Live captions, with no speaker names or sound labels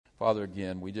Father,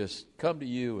 again, we just come to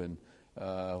you, and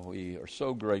we are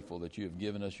so grateful that you have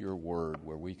given us your word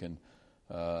where we can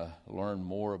learn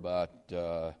more about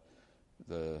the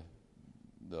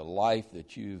life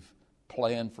that you've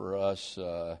planned for us,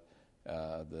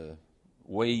 the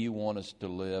way you want us to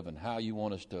live and how you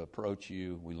want us to approach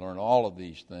you. We learn all of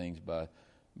these things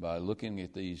by looking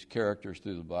at these characters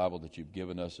through the Bible that you've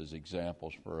given us as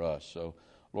examples for us. So,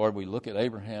 Lord, we look at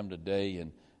Abraham today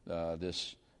and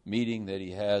this meeting that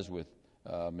he has with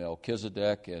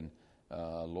Melchizedek, and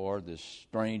Lord, this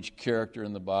strange character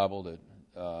in the Bible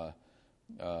that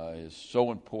is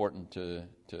so important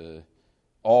to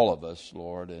all of us,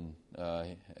 Lord, and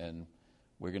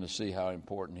we're going to see how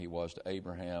important he was to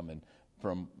Abraham. And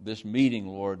from this meeting,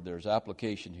 Lord, there's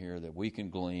application here that we can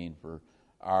glean for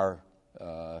our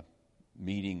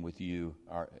meeting with you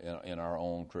in our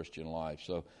own Christian life.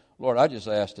 So, Lord, I just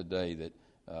ask today that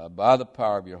by the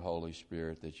power of your Holy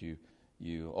Spirit that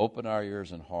you open our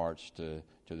ears and hearts to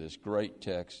this great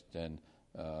text, and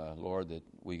Lord, that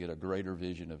we get a greater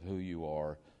vision of who you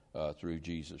are through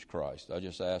Jesus Christ. I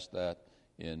just ask that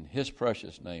in his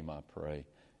precious name I pray.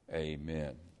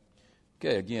 Amen.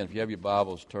 Okay, again, if you have your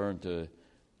Bibles, turn to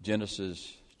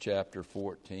Genesis chapter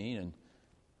 14.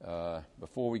 And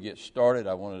before we get started,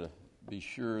 I wanted to be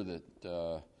sure that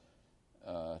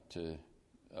to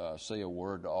say a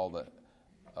word to all the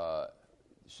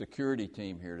security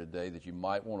team here today that you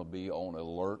might want to be on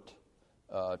alert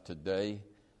today.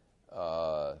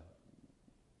 I'll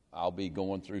be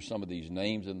going through some of these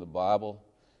names in the Bible,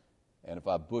 and if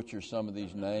I butcher some of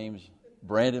these names,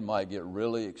 Brandon might get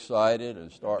really excited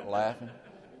and start laughing,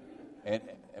 and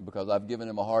because I've given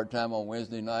him a hard time on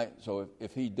Wednesday night. So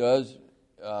if he does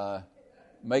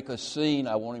make a scene,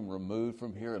 I want him removed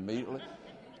from here immediately.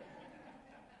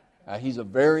 He's a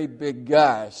very big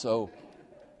guy, so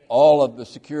all of the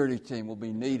security team will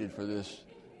be needed for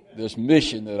this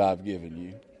mission that I've given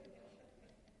you.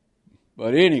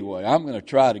 But anyway, I'm going to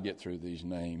try to get through these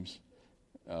names,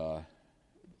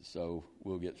 so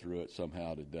we'll get through it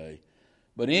somehow today.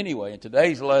 But anyway, in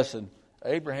today's lesson,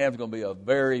 Abraham's going to be a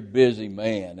very busy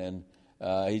man, and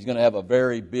he's going to have a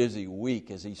very busy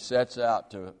week as he sets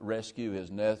out to rescue his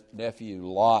nephew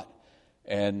Lot.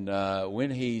 And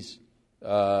when he's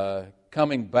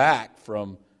coming back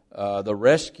from the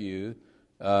rescue,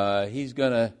 he's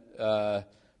going to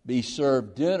be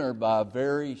served dinner by a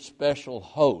very special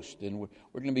host. And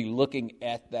we're going to be looking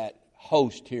at that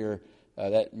host here,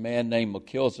 that man named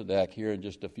Melchizedek, here in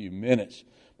just a few minutes.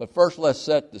 But first, let's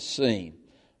set the scene.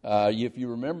 If you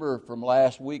remember from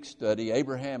last week's study,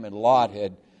 Abraham and Lot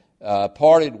had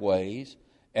parted ways,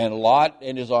 and Lot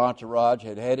and his entourage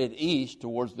had headed east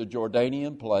towards the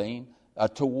Jordanian plain,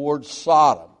 towards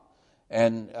Sodom.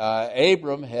 And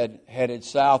Abram had headed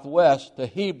southwest to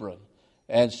Hebron.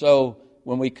 And so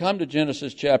when we come to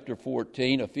Genesis chapter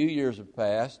 14, a few years have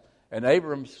passed, and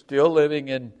Abram's still living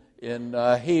in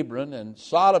Hebron, and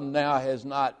Sodom now is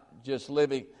not just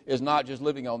living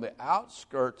on the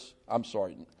outskirts.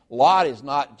 Lot is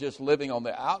not just living on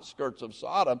the outskirts of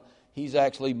Sodom. He's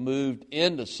actually moved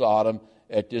into Sodom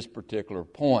at this particular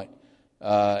point.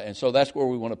 And so that's where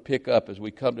we want to pick up as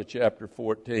we come to chapter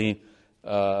 14,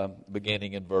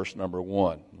 beginning in verse number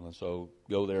 1. So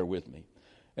go there with me.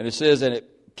 And it says, "And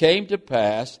it came to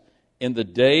pass in the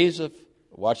days of,"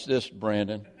 watch this,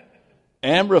 Brandon,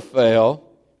 "Amraphel,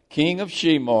 king of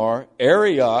Shemar,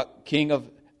 Arioch, king of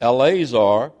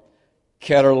Eleazar,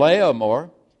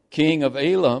 Chedorlaomer, king of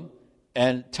Elam,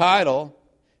 and Tidal,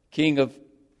 king of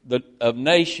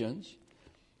nations,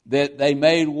 that they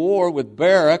made war with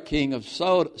Bera, king of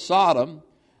Sodom,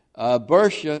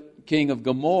 Bersha, king of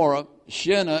Gomorrah,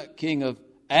 Shinnah, king of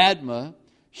Admah,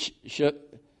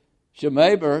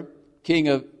 Shemeber, king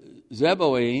of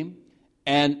Zeboim,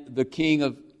 and the king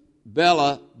of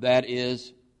Bela, that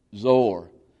is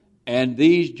Zor. And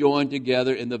these joined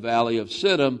together in the valley of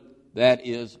Siddim, that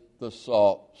is the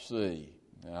Salt Sea."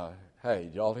 Now, hey,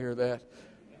 did y'all hear that?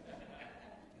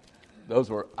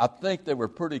 I think they were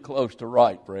pretty close to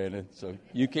right, Brandon, so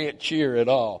you can't cheer at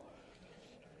all.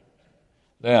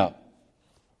 Now,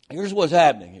 here's what's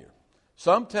happening here.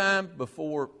 Sometime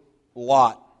before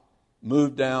Lot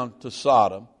moved down to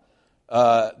Sodom,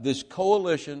 this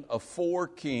coalition of 4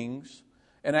 kings,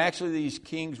 and actually these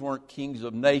kings weren't kings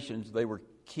of nations, they were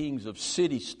kings of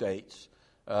city-states.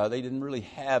 They didn't really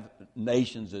have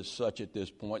nations as such at this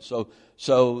point.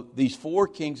 So these 4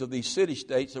 kings of these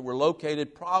city-states that were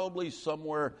located probably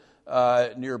somewhere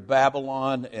near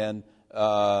Babylon and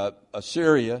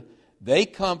Assyria, they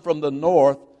come from the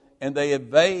north and they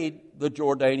invade the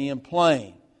Jordanian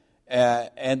plain.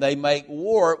 And they make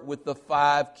war with the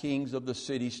 5 kings of the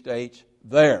city-states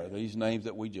there, these names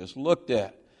that we just looked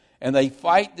at. And they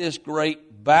fight this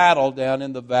great battle down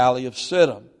in the valley of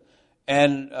Siddim.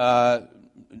 And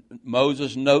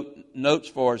Moses notes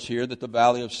for us here that the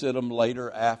valley of Siddim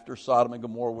later, after Sodom and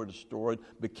Gomorrah were destroyed,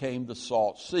 became the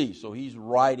Salt Sea. So he's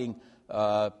writing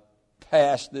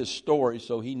past this story,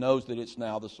 so he knows that it's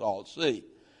now the Salt Sea.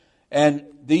 And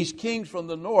these kings from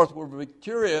the north were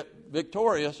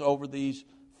victorious over these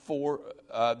four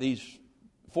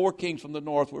kings from the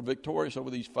north were victorious over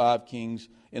these 5 kings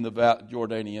in the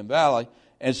Jordanian Valley.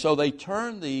 And so they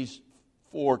turned these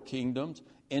 4 kingdoms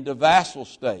into vassal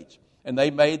states. And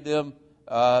they made them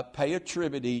pay a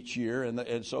tribute each year.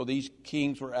 And so these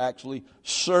kings were actually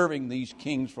serving these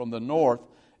kings from the north.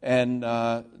 And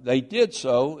they did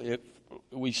so, if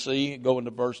we see, go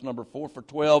into verse number 4, for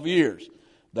 12 years.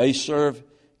 They served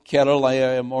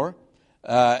Chedorlaomer.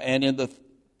 And in the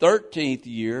 13th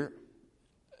year,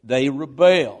 they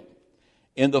rebelled.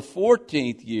 In the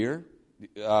 14th year,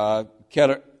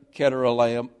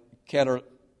 Chedorlaomer,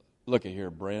 look at here,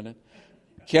 Brandon.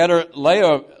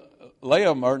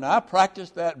 Chedorlaomer, now I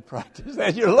practiced that and practiced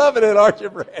that. You're loving it, aren't you,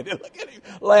 Brandon? Look at him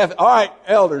laughing. All right,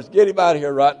 elders, get him out of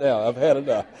here right now. I've had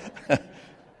enough.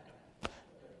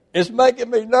 It's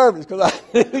making me nervous because I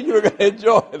knew you were going to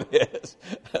enjoy this.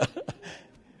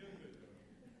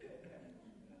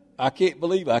 I can't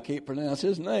believe I can't pronounce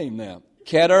his name now.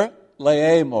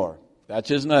 Chedorlaomer, that's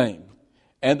his name.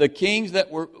 And the kings that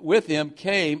were with him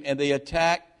came and they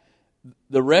attacked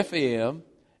the Rephaim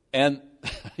and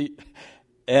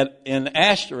in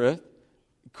Ashtoreth,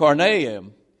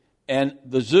 Karnaim, and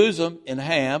the Zuzim in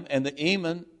Ham, and the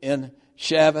Eman in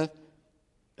Shaveth.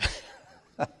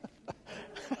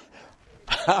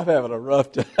 I'm having a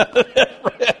rough time.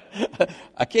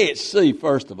 I can't see,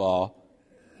 first of all.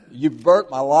 You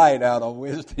burnt my light out on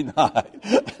Wednesday night.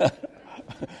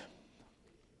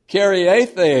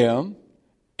 Kiriathaim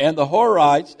and the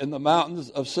Horites in the mountains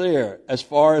of Seir, as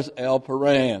far as El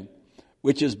Paran,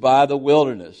 which is by the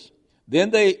wilderness.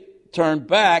 Then they turned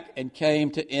back and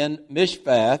came to En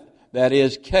Mishpath, that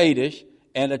is Kadesh,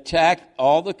 and attacked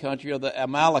all the country of the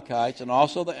Amalekites and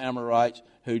also the Amorites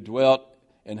who dwelt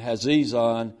in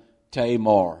Hazezon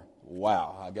Tamar.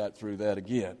 Wow, I got through that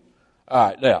again. All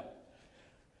right, now,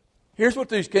 here's what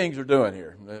these kings are doing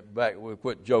here. We'll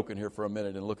quit joking here for a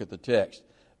minute and look at the text.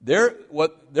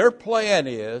 What their plan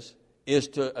is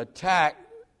to attack,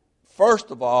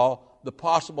 first of all, the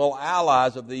possible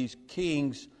allies of these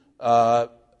kings,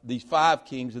 these 5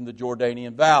 kings in the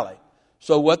Jordanian Valley.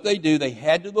 So what they do, they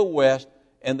head to the west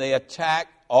and they attack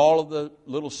all of the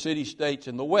little city-states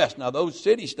in the west. Now, those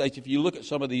city-states, if you look at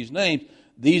some of these names,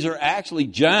 these are actually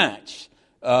giants.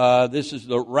 This is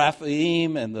the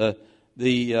Rephaim and you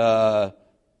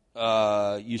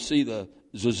see the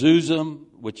Zuzim,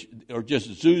 which are just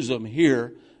Zuzim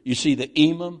here. You see the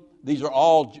Emim. These are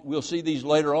all, we'll see these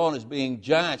later on as being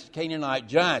giants, Canaanite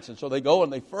giants. And so they go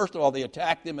and first of all, they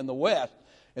attack them in the west.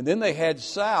 And then they head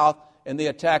south and they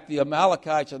attack the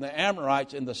Amalekites and the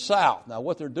Amorites in the south. Now,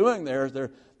 what they're doing there is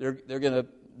they're going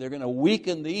to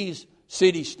weaken these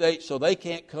city-states so they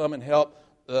can't come and help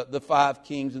the 5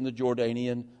 kings in the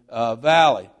Jordanian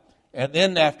Valley. And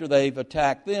then after they've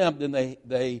attacked them, then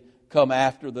they come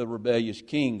after the rebellious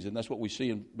kings. And that's what we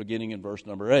see beginning in verse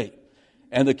number 8.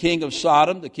 And the king of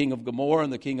Sodom, the king of Gomorrah,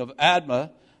 and the king of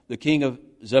Admah, the king of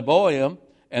Zeboim,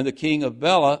 and the king of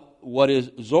Bela, what is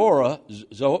Zor,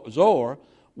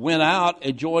 went out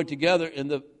and joined together in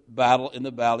the battle in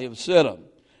the valley of Siddim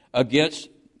against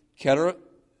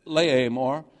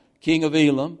Chedorlaomer, king of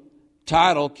Elam,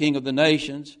 Tidal, king of the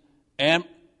nations,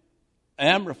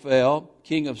 Amraphel,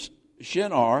 king of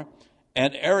Shinar,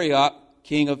 and Arioch,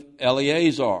 king of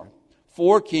Eleazar.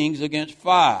 4 kings against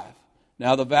 5.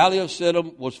 Now the valley of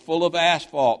Siddim was full of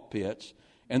asphalt pits,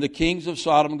 and the kings of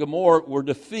Sodom and Gomorrah were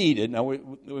defeated. Now we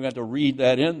got to read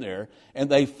that in there. And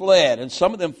they fled, and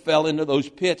some of them fell into those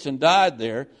pits and died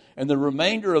there. And the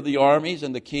remainder of the armies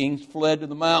and the kings fled to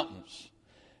the mountains.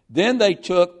 Then they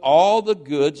took all the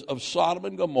goods of Sodom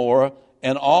and Gomorrah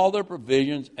and all their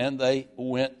provisions, and they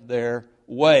went their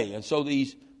way. And so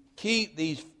these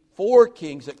 4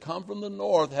 kings that come from the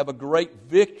north have a great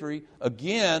victory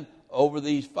again over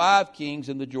these 5 kings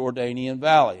in the Jordanian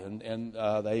Valley, and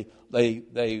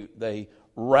they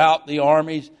rout the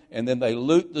armies, and then they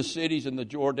loot the cities in the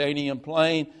Jordanian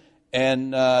plain,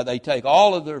 and they take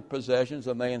all of their possessions,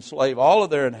 and they enslave all of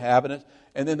their inhabitants,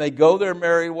 and then they go their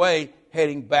merry way,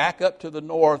 heading back up to the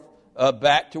north,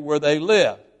 back to where they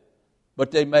live.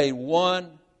 But they made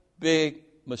one big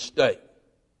mistake.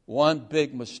 One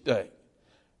big mistake.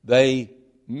 They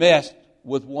messed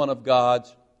with one of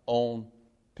God's own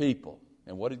people.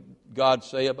 And what did God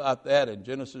say about that in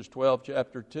Genesis 12,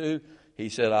 chapter 2? He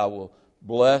said, I will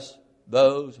bless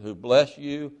those who bless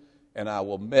you, and I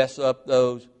will mess up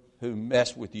those who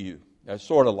mess with you. That's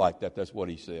sort of like that. That's what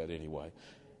he said anyway.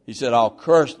 He said, I'll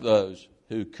curse those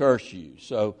who curse you.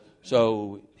 So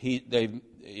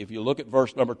if you look at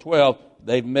verse number 12,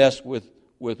 they've messed with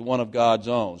one of God's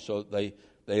own. So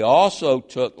they also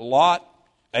took Lot,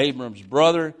 Abram's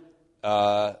brother,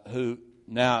 who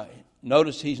now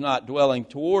notice he's not dwelling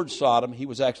towards Sodom. He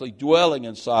was actually dwelling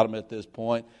in Sodom at this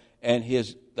point. And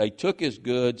they took his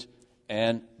goods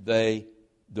and they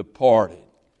departed.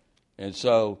 And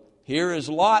so here is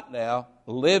Lot now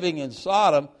living in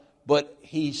Sodom, but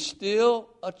he's still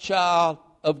a child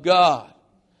of God.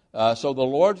 So the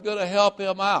Lord's going to help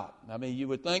him out. I mean, you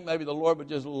would think maybe the Lord would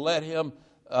just let him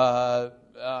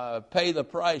pay the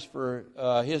price for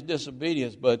his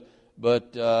disobedience, but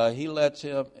he lets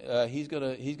him. He's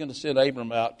going to send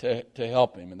Abram out to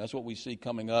help him, and that's what we see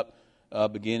coming up,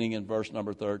 beginning in verse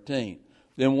number 13.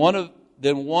 Then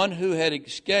one who had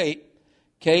escaped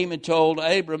came and told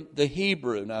Abram the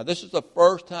Hebrew. Now, this is the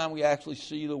first time we actually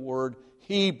see the word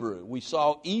Hebrew. We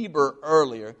saw Eber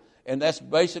earlier, and that's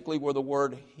basically where the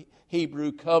word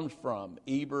Hebrew comes from.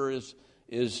 Eber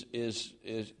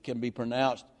can be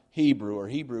pronounced Hebrew, or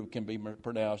Hebrew can be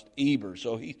pronounced Eber.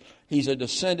 So he's a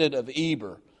descendant of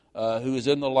Eber, who is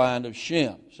in the line of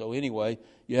Shem. So anyway,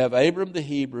 you have Abram the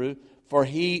Hebrew, for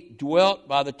he dwelt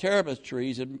by the terebinth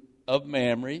trees of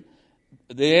Mamre,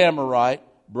 the Amorite,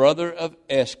 brother of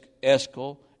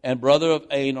Eshcol, and brother of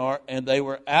Anar, and they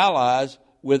were allies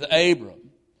with Abram.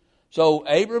 So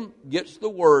Abram gets the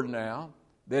word now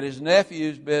that his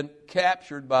nephew's been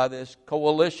captured by this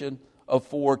coalition of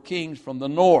 4 kings from the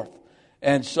north.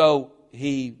 And so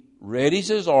he readies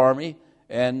his army,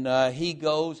 and he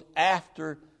goes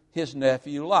after his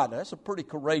nephew Lot. Now, that's a pretty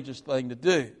courageous thing to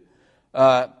do.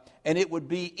 And it would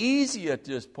be easy at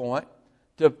this point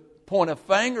to point a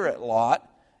finger at Lot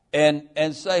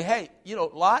and say, hey,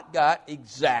 Lot got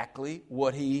exactly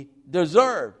what he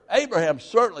deserved. Abraham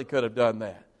certainly could have done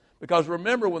that. Because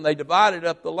remember, when they divided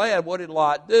up the land, what did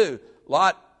Lot do?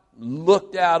 Lot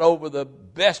looked out over the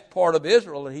best part of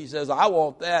Israel, and he says, I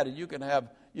want that, and you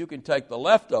can take the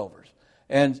leftovers.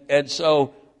 And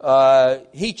so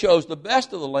he chose the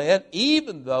best of the land,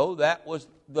 even though that was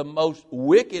the most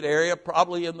wicked area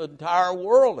probably in the entire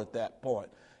world at that point.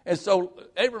 And so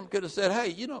Abram could have said, hey,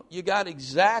 you got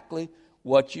exactly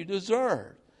what you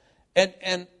deserved.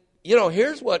 And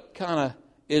here's what kind of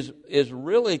is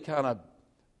really kind of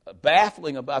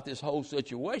baffling about this whole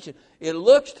situation. It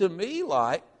looks to me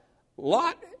like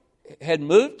Lot had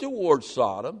moved towards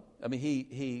Sodom. I mean,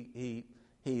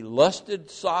 he lusted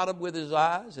Sodom with his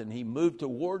eyes, and he moved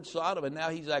towards Sodom, and now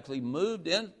he's actually moved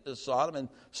into Sodom. And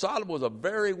Sodom was a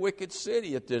very wicked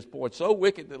city at this point, so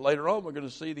wicked that later on we're going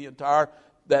to see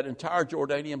that entire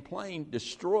Jordanian plain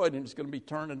destroyed, and it's going to be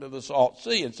turned into the Salt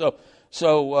Sea. And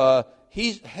so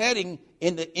he's heading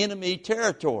into enemy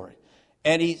territory,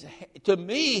 and he's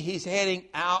heading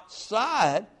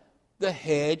outside the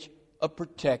hedge of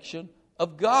protection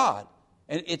of God.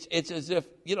 And it's as if,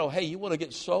 hey, you want to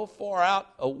get so far out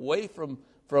away from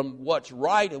what's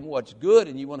right and what's good,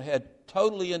 and you want to head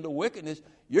totally into wickedness,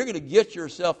 you're going to get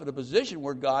yourself in a position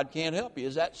where God can't help you.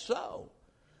 Is that so?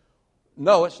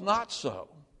 No, it's not so.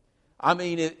 I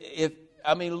mean,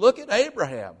 look at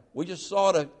Abraham. We just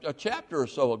saw it a chapter or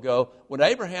so ago when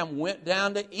Abraham went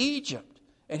down to Egypt,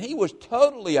 and he was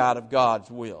totally out of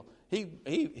God's will. He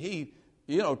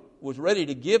was ready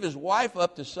to give his wife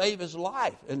up to save his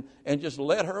life and just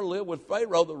let her live with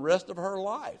Pharaoh the rest of her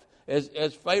life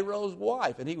as Pharaoh's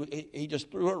wife. And he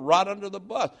just threw her right under the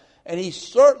bus. And he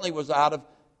certainly was out of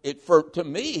it. To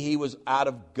me, he was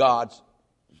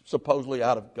supposedly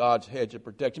out of God's hedge of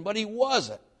protection, but he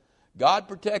wasn't. God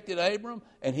protected Abram,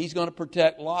 and he's going to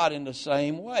protect Lot in the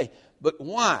same way. But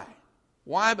why?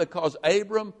 Why? Because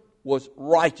Abram was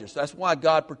righteous. That's why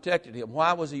God protected him.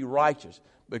 Why was he righteous?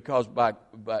 Because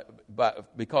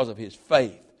of his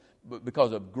faith,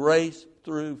 because of grace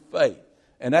through faith.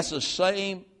 And that's the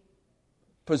same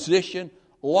position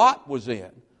Lot was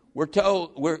in. We're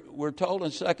told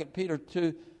in 2 Peter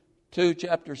 2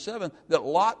 chapter 7 that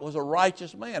Lot was a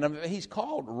righteous man. I mean, he's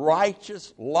called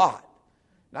righteous Lot.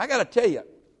 Now, I got to tell you,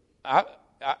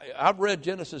 I've read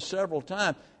Genesis several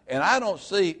times, and I don't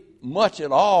see much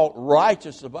at all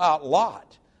righteous about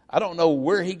Lot. I don't know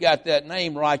where he got that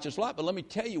name, Righteous Lot, but let me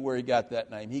tell you where he got that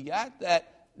name. He got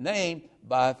that name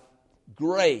by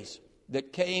grace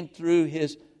that came through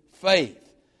his faith.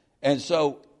 And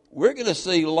so we're going to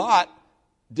see Lot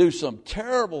do some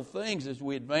terrible things as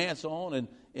we advance on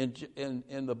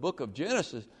in the book of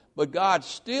Genesis. but God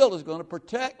still is going to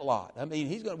protect Lot. I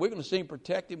mean, we're going to see him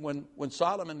protect him when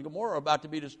Sodom and Gomorrah are about to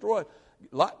be destroyed.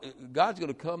 God's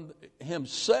going to come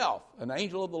himself. An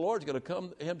angel of the Lord is going to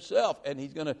come himself, and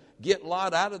he's going to get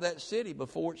Lot out of that city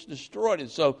before it's destroyed. And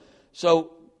so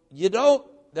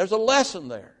there's a lesson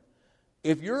there.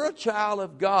 If you're a child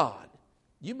of God,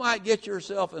 you might get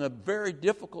yourself in a very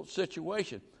difficult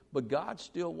situation, but God's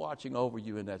still watching over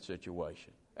you in that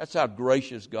situation. That's how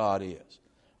gracious God is.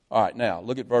 All right, now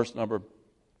look at verse number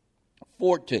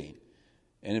 14.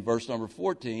 And in verse number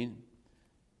 14,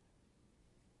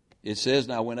 it says,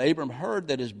 now when Abram heard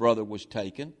that his brother was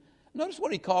taken, notice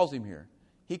what he calls him here.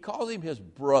 He calls him his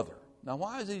brother. Now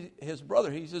why is he his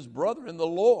brother? He's his brother in the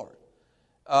Lord.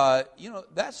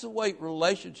 That's the way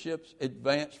relationships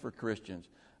advance for Christians.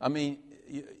 I mean,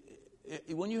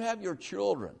 when you have your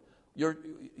children,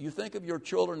 you think of your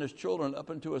children as children up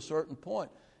until a certain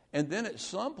point. And then at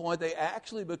some point, they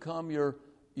actually become your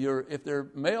if they're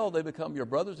male, they become your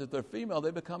brothers. If they're female,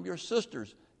 they become your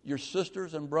sisters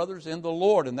and brothers in the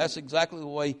Lord. And that's exactly the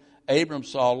way Abram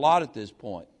saw Lot at this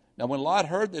point. Now, when Lot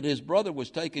heard that his brother was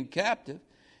taken captive,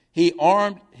 he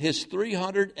armed his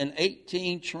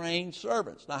 318 trained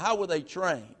servants. Now, how were they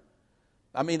trained?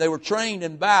 I mean, they were trained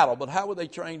in battle, but how were they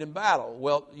trained in battle?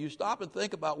 Well, you stop and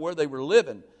think about where they were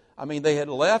living. I mean, they had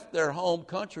left their home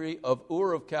country of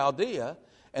Ur of Chaldea,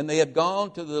 and they had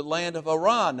gone to the land of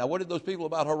Haran. Now, what did those people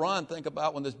about Haran think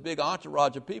about when this big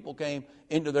entourage of people came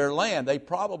into their land? They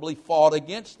probably fought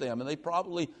against them, and they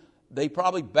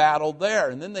probably battled there.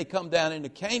 And then they come down into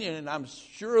Canaan, and I'm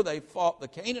sure they fought the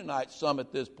Canaanites some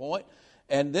at this point.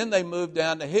 And then they moved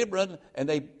down to Hebron, and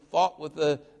they fought with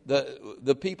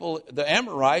the people, the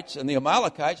Amorites and the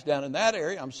Amalekites down in that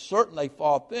area. I'm certain they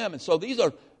fought them. And so these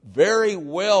are very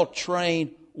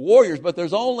well-trained warriors, but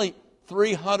there's only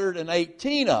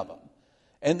 318 of them.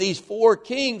 And these four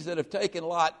kings that have taken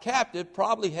Lot captive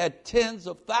probably had tens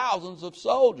of thousands of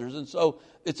soldiers. And so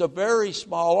it's a very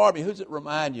small army. Who does it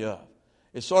remind you of?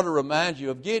 It sort of reminds you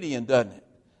of Gideon, doesn't it?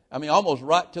 I mean, almost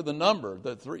right to the number.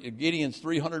 Gideon's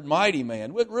 300 mighty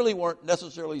men. It really weren't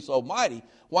necessarily so mighty.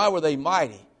 Why were they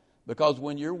mighty? Because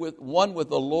when you're with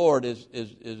the Lord is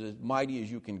as mighty as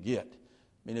you can get.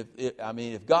 I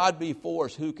mean, if God be for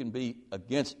us, who can be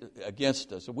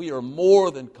against us? We are more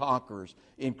than conquerors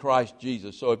in Christ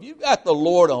Jesus. So if you've got the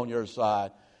Lord on your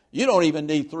side, you don't even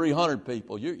need 300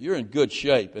 people. You're in good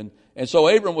shape. And so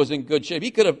Abram was in good shape.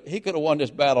 He could have won this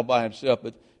battle by himself,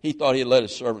 but he thought he'd let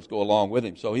his servants go along with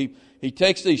him. So he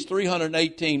takes these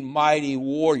 318 mighty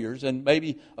warriors and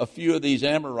maybe a few of these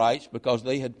Amorites, because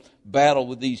they had battled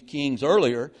with these kings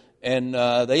earlier. And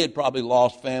they had probably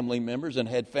lost family members and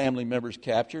had family members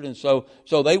captured. And so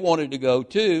they wanted to go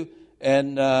too.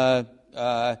 And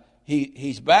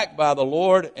he's backed by the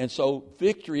Lord. And so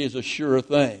victory is a sure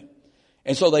thing.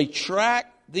 And so they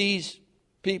track these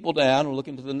people down. We're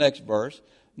looking to the next verse,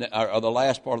 or the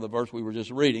last part of the verse we were just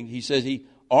reading. He says he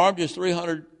armed his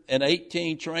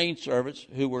 318 trained servants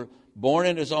who were born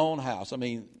in his own house. I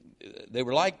mean, they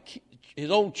were like his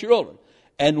own children.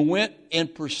 And went in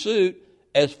pursuit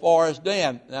as far as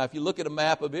Dan. Now, if you look at a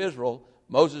map of Israel,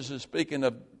 Moses is speaking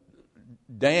of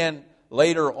Dan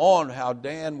later on, how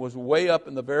Dan was way up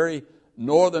in the very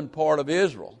northern part of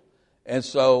Israel. And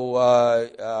so,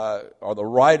 or the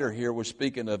writer here was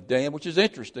speaking of Dan, which is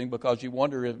interesting because you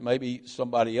wonder if maybe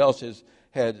somebody else has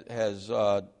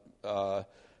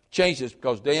changed this,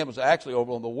 because Dan was actually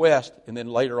over on the west, and then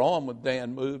later on when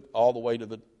Dan moved all the way to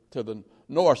the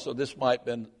north. So this might have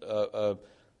been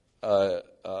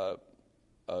a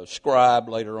scribe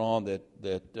later on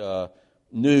that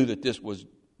knew that this was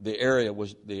the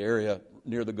area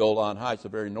near the Golan Heights, the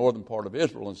very northern part of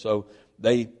Israel, and so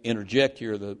they interject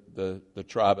here the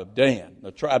tribe of Dan.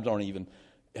 The tribes don't even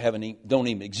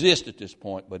exist at this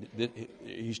point, but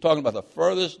he's talking about the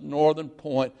furthest northern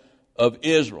point of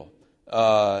Israel,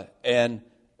 and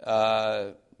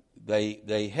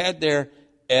they head there,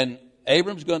 and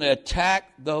Abram's going to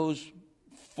attack those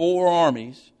four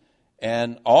armies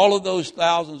and all of those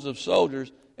thousands of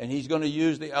soldiers, and he's going to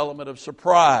use the element of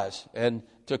surprise and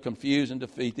to confuse and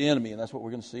defeat the enemy. And that's what we're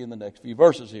going to see in the next few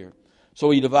verses here. So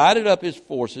he divided up his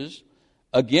forces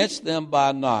against them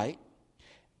by night,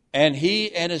 and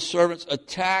he and his servants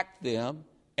attacked them,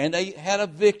 and they had a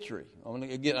victory. I'm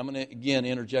going to again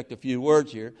interject a few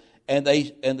words here. And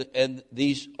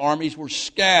these armies were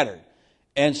scattered.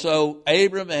 And so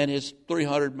Abram and his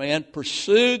 300 men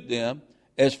pursued them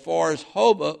as far as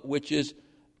Hobah, which is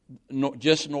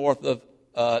just north of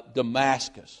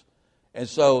Damascus. And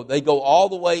so they go all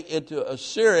the way into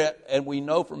Assyria, and we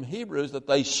know from Hebrews that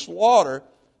they slaughter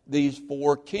these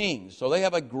four kings. So they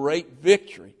have a great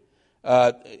victory.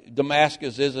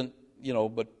 Damascus isn't,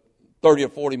 but 30 or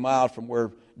 40 miles from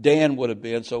where Dan would have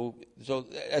been. So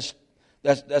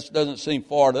that doesn't seem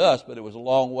far to us, but it was a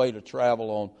long way to travel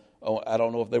on. I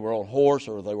don't know if they were on horse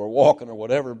or they were walking or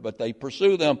whatever, but they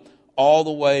pursue them all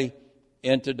the way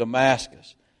into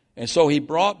Damascus. And so he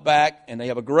brought back, and they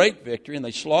have a great victory, and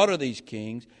they slaughter these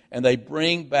kings, and they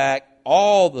bring back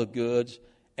all the goods,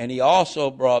 and he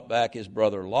also brought back his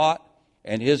brother Lot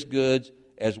and his goods,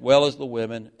 as well as the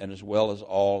women, and as well as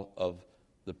all of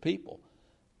the people.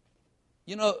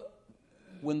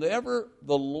 Whenever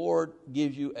the Lord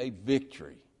gives you a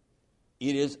victory,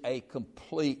 it is a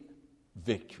complete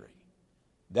victory.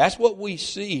 That's what we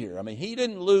see here. I mean, he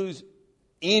didn't lose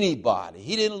anybody.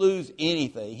 He didn't lose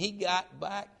anything. He got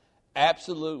back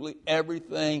absolutely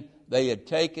everything they had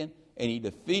taken, and he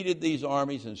defeated these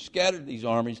armies and scattered these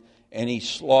armies, and he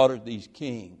slaughtered these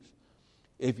kings.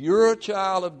 If you're a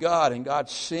child of God and God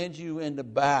sends you into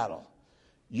battle,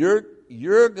 you're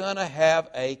going to have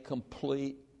a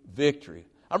complete victory.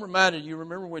 I'm reminded, you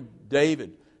remember when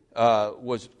David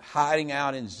was hiding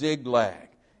out in Ziklag,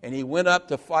 and he went up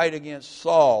to fight against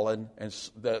Saul, and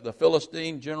the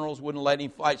Philistine generals wouldn't let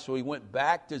him fight, so he went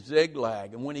back to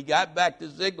Ziklag. And when he got back to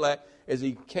Ziklag, as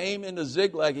he came into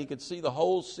Ziklag, he could see the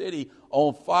whole city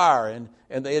on fire,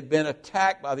 and they had been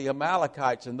attacked by the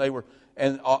Amalekites,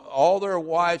 and all their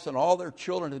wives and all their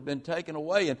children had been taken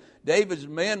away. And David's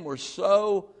men were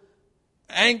so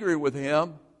angry with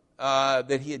him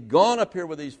that he had gone up here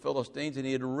with these Philistines, and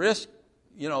he had risked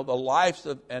the lives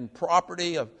and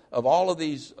property of all of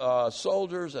these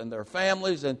soldiers and their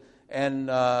families, and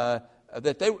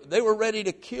that they were ready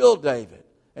to kill David.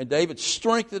 And David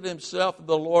strengthened himself in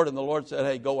the Lord, and the Lord said,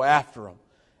 hey, go after him.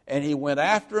 And he went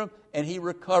after him, and he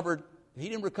recovered. He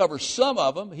didn't recover some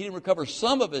of them. He didn't recover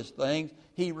some of his things.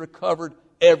 He recovered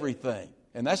everything.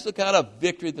 And that's the kind of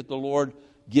victory that the Lord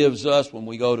gives us when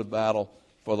we go to battle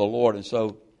for the Lord. And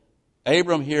so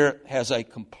Abram here has a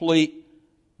complete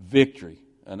victory,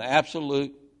 an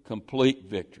absolute complete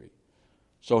victory.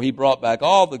 So he brought back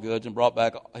all the goods and brought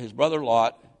back his brother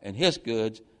Lot and his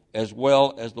goods, as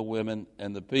well as the women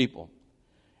and the people.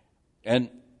 And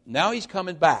now he's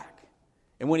coming back.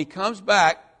 And when he comes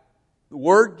back, the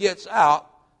word gets out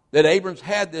that Abram's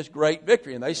had this great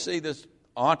victory. And they see this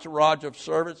entourage of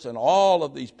servants and all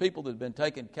of these people that have been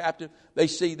taken captive. They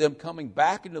see them coming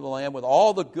back into the land with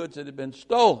all the goods that had been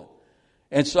stolen.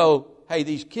 And so, hey,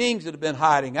 these kings that have been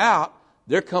hiding out,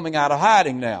 they're coming out of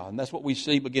hiding now. And that's what we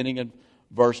see beginning in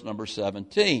verse number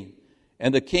 17.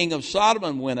 And the king of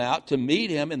Sodom went out to meet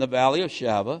him in the valley of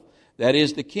Shaveh, that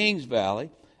is the king's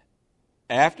valley,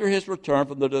 after his return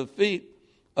from the defeat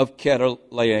of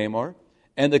Chedorlaomer,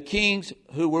 and the kings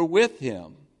who were with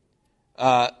him.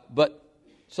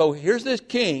 So here's this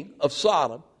king of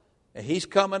Sodom, and he's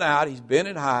coming out. He's been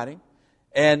in hiding,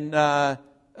 and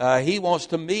he wants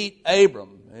to meet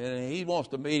Abram, and he wants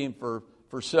to meet him for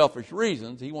selfish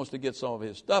reasons. He wants to get some of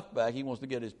his stuff back. He wants to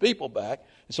get his people back.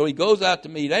 And so he goes out to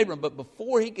meet Abram, but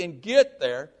before he can get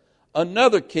there,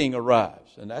 another king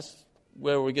arrives. And that's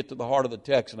where we get to the heart of the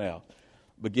text now,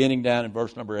 beginning down in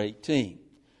verse number 18.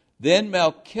 Then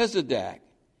Melchizedek,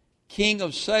 king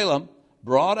of Salem,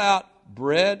 brought out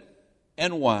bread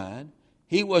and wine.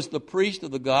 He was the priest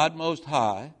of the God Most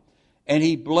High, and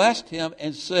he blessed him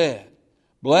and said,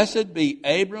 Blessed be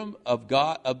Abram of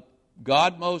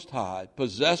God Most High,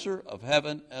 possessor of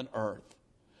heaven and earth.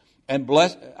 And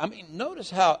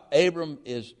notice how Abram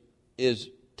is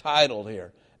titled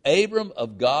here. Abram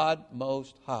of God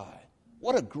Most High.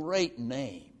 What a great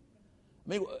name.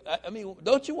 I mean,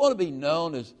 don't you want to be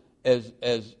known as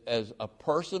a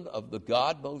person of the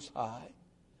God Most High?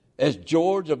 As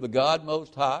George of the God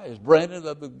Most High, as Brandon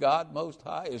of the God Most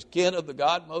High, as Ken of the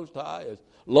God Most High, as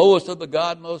Lois of the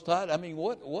God Most High. I mean,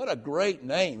 what a great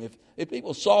name. If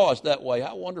people saw us that way,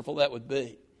 how wonderful that would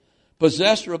be.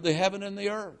 Possessor of the heaven and the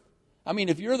earth. I mean,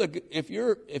 if you're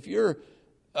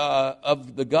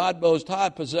of the God Most High,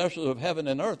 possessor of heaven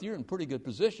and earth, you're in pretty good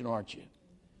position, aren't you?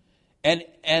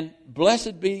 And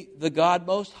blessed be the God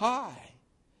Most High,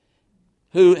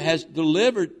 who has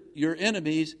delivered your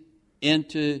enemies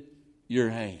into your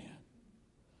hand.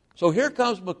 So here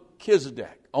comes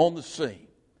Melchizedek on the scene.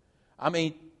 I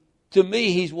mean, to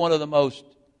me, he's one of the most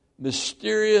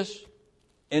mysterious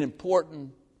and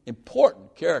important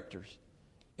characters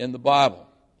in the Bible.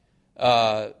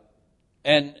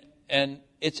 And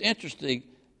it's interesting,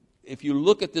 if you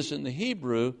look at this in the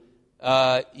Hebrew,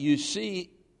 you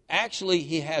see actually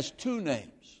he has two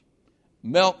names.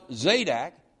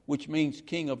 Melchizedek, which means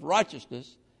king of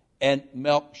righteousness, and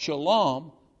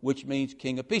Melchshalom, which means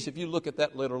king of peace. If you look at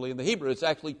that literally in the Hebrew, it's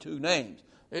actually two names.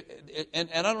 And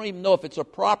I don't even know if it's a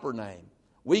proper name.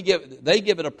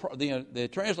 The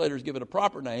translators give it a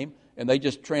proper name, and they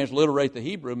just transliterate the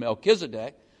Hebrew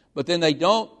Melchizedek, but then they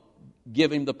don't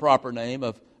give him the proper name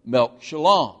of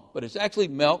Melch-Shalom. But it's actually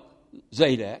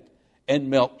Melchizedek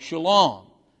and Melch-Shalom.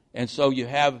 And so you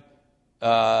have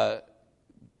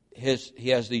he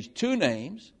has these two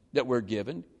names that we're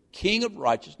given, King of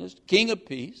Righteousness, King of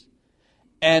Peace.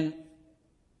 And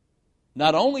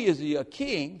not only is he a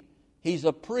king, he's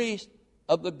a priest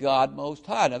of the God Most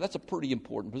High. Now that's a pretty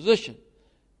important position.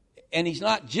 And he's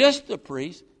not just a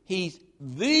priest, he's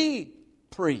the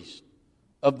priest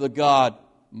of the God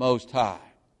Most High.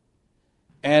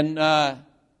 And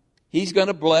he's going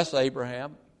to bless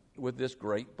Abraham with this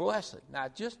great blessing. Now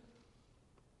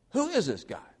who is this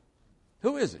guy?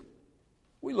 Who is he?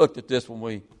 We looked at this when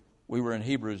we were in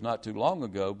Hebrews not too long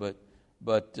ago, but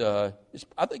I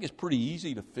think it's pretty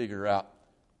easy to figure out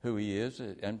who he is,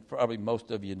 and probably most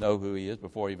of you know who he is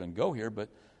before you even go here. But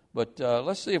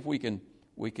let's see if we can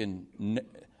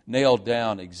nail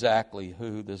down exactly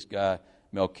who this guy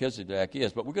Melchizedek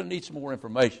is. But we're going to need some more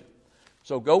information.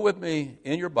 So go with me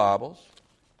in your Bibles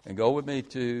and go with me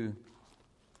to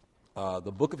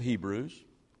the book of Hebrews.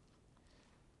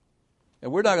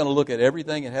 And we're not going to look at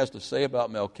everything it has to say about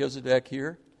Melchizedek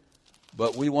here,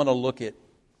 but we want to look at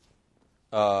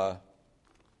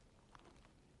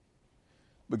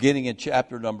beginning in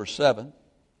chapter number 7,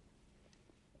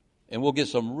 and we'll get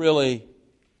some really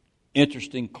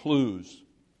interesting clues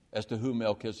as to who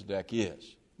Melchizedek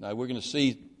is. Now, we're going to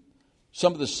see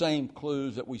some of the same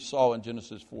clues that we saw in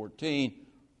Genesis 14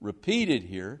 repeated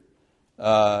here,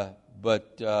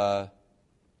 but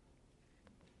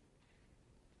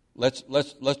let's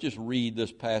just read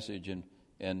this passage,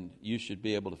 and you should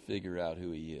be able to figure out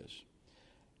who he is.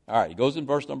 All right, he goes in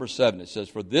verse number 7. It says,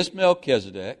 "For this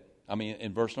Melchizedek,"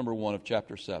 in verse number 1 of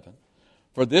chapter 7,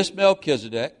 "For this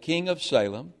Melchizedek, king of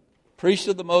Salem, priest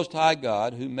of the Most High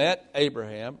God, who met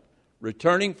Abraham,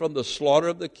 returning from the slaughter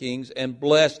of the kings, and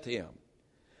blessed him,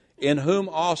 in whom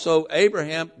also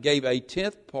Abraham gave a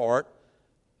 10th part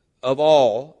of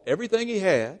all, everything he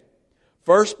had,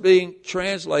 first being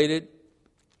translated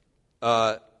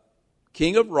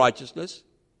King of Righteousness,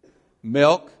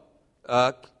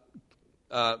 Melchizedek,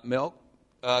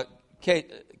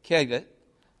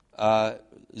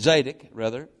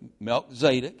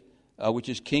 Melchizedek, which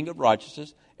is King of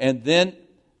Righteousness, and then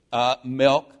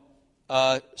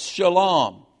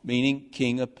Melch-Shalom, meaning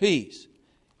King of Peace.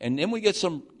 And then we get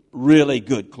some really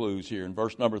good clues here in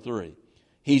verse number 3.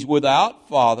 He's without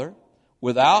father,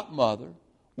 without mother,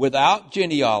 without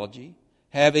genealogy,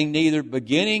 having neither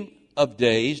beginning of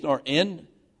days nor end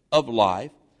of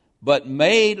life, but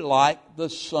made like the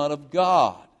Son of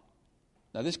God.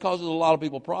 Now this causes a lot of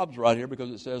people problems right here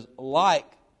because it says like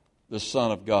the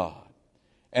Son of God.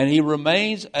 And he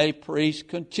remains a priest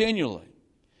continually.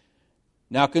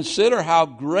 Now consider how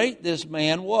great this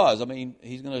man was. I mean,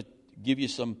 he's going to give you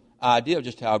some idea of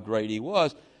just how great he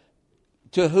was.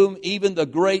 To whom even the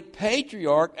great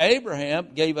patriarch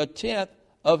Abraham gave a 10th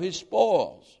of his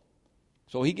spoils.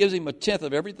 So he gives him a 10th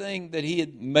of everything that he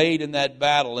had made in that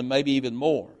battle, and maybe even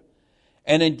more.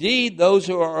 And indeed, those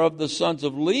who are of the sons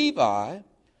of Levi,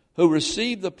 who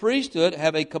receive the priesthood,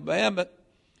 have a commandment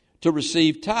to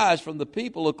receive tithes from the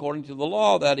people according to the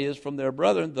law, that is, from their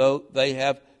brethren, though they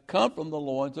have come from the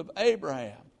loins of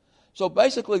Abraham. So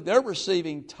basically, they're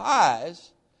receiving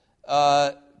tithes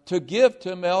to give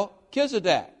to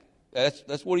Melchizedek.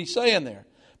 That's what he's saying there.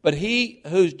 But he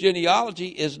whose genealogy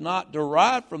is not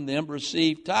derived from them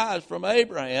received tithes from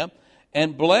Abraham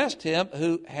and blessed him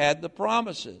who had the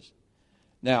promises.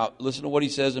 Now, listen to what he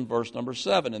says in verse number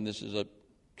 7, and this is a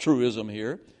truism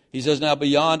here. He says, "Now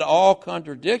beyond all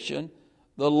contradiction,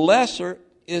 the lesser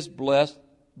is blessed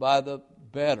by the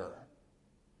better."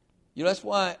 You know, that's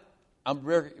why I'm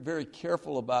very, very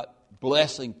careful about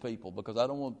blessing people, because I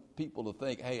don't want people to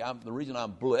think, hey, the reason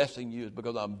I'm blessing you is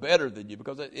because I'm better than you.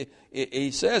 Because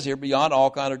he says here, beyond all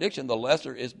contradiction, the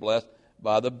lesser is blessed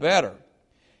by the better.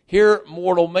 Here,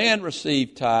 mortal man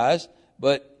received tithes,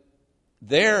 but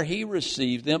there he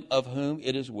received them of whom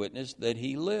it is witnessed that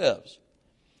he lives.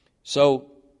 So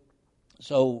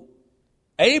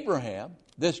Abraham,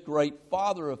 this great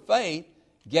father of faith,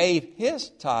 gave his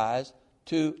tithes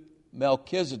to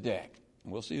Melchizedek.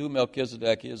 We'll see who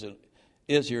Melchizedek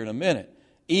is here in a minute.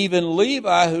 Even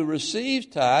Levi, who receives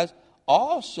tithes,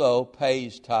 also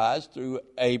pays tithes through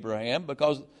Abraham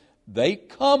because they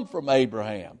come from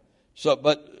Abraham. So,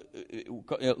 but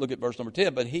look at verse number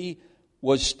 10. But he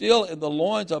was still in the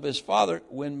loins of his father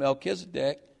when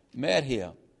Melchizedek met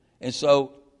him. And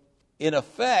so, in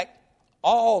effect,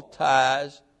 all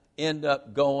tithes end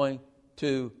up going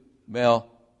to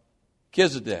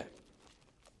Melchizedek.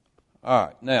 All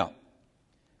right, now,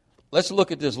 let's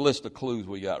look at this list of clues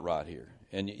we got right here.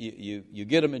 And you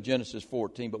get them in Genesis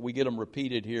 14, but we get them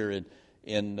repeated here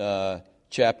in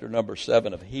chapter number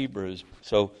 7 of Hebrews.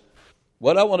 So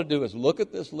what I want to do is look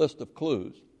at this list of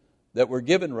clues that we're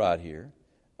given right here,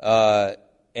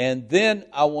 and then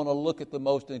I want to look at the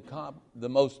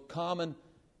most common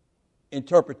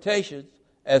interpretations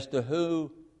as to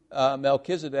who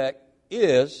Melchizedek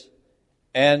is,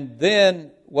 and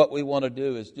then what we want to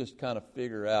do is just kind of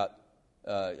figure out,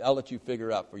 I'll let you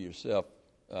figure out for yourself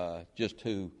just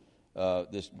who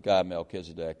this guy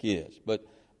Melchizedek is.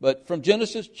 But from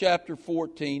Genesis chapter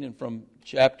 14 and from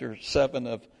chapter 7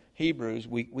 of Hebrews,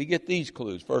 we get these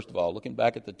clues. First of all, looking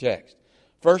back at the text.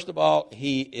 First of all,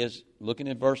 he is, looking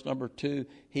at verse number 2,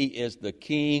 he is the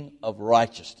king of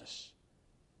righteousness.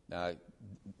 Now,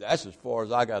 that's as far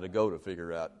as I got to go to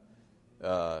figure out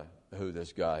who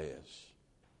this guy is.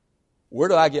 Where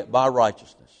do I get my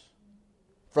righteousness?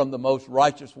 From the most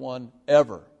righteous one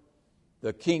ever,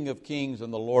 the King of Kings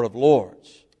and the Lord of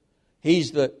Lords.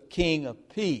 He's the King of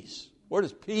peace. Where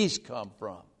does peace come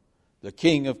from? The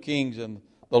King of Kings and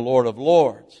the Lord of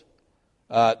Lords.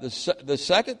 The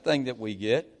second thing that we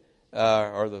get,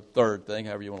 or the third thing,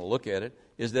 however you want to look at it,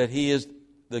 is that he is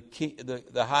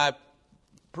the high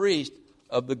priest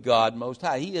of the God Most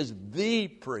High. He is the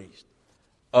priest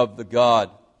of the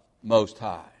God Most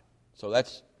High. So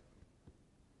that's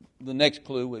the next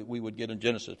clue we would get in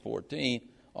Genesis 14,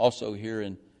 also here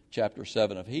in chapter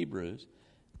 7 of Hebrews.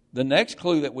 The next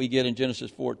clue that we get in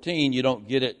Genesis 14, you don't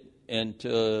get it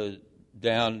until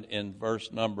down in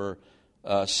verse number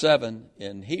 7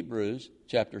 in Hebrews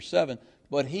chapter 7,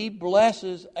 but he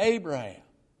blesses Abraham.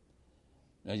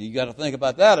 Now you got to think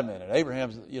about that a minute.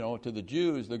 Abraham's, to the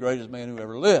Jews, the greatest man who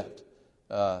ever lived.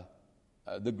 The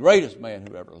greatest man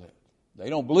who ever lived. They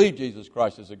don't believe Jesus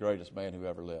Christ is the greatest man who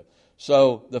ever lived.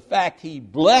 So the fact he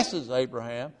blesses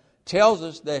Abraham tells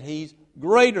us that he's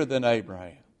greater than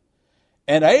Abraham.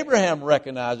 And Abraham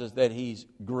recognizes that he's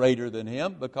greater than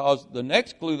him, because the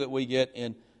next clue that we get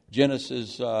in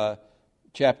Genesis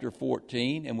chapter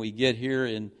 14, and we get here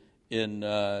in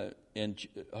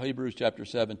Hebrews chapter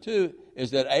 7 too,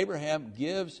 is that Abraham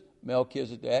gives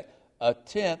Melchizedek a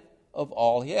tenth of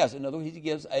all he has. In other words, he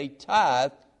gives a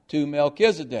tithe to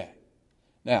Melchizedek.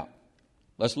 Now,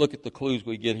 let's look at the clues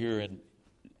we get here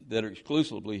that are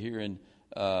exclusively here in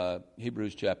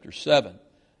Hebrews chapter 7.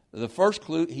 The first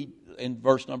clue, in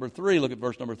verse number 3, look at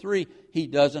verse number 3, he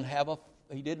didn't have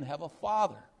a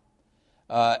father.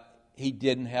 He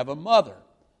didn't have a mother.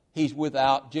 He's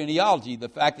without genealogy. The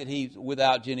fact that he's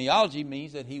without genealogy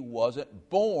means that he wasn't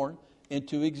born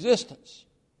into existence.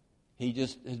 He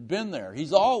just has been there.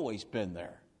 He's always been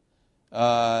there.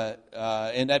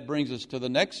 And that brings us to the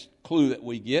next clue that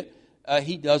we get.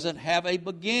 He doesn't have a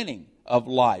beginning of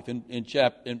life in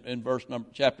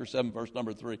chapter 7, verse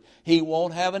number 3. He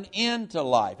won't have an end to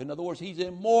life. In other words, he's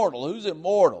immortal. Who's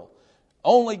immortal?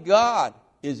 Only God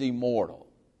is immortal.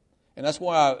 And that's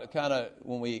why I kind of,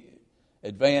 when we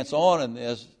advance on in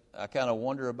this, I kind of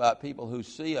wonder about people who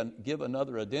give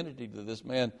another identity to this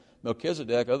man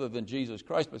Melchizedek other than Jesus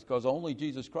Christ, because only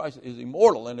Jesus Christ is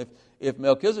immortal. And if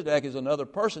Melchizedek is another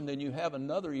person, then you have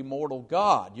another immortal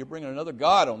God. You're bringing another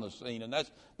God on the scene, and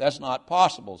that's not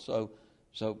possible. So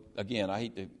again, I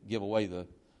hate to give away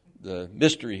the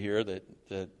mystery here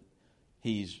that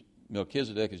he's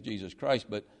Melchizedek is Jesus Christ,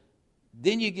 but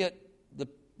then you get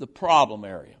the problem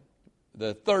area.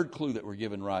 The third clue that we're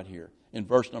given right here in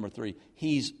verse number 3,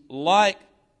 he's like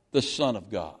the Son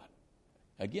of God.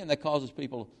 Again, that causes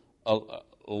people a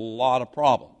lot of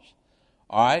problems.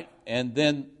 All right, and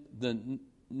then the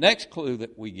next clue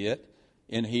that we get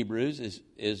in Hebrews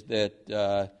is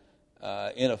that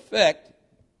in effect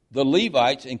the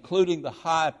Levites, including the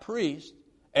high priest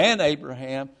and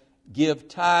Abraham, give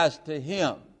tithes to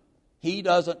him. He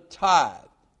doesn't tithe.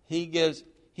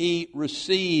 He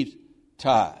receives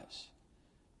tithes.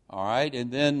 All right,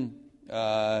 and then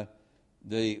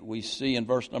we see in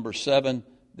verse number 7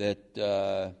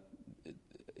 that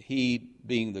he,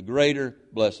 being the greater,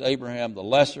 blessed Abraham, the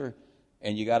lesser.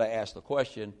 And you got to ask the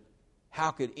question,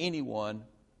 how could anyone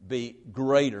be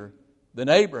greater than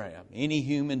Abraham? Any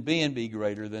human being be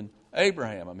greater than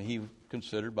Abraham? I mean, he was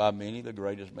considered by many the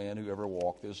greatest man who ever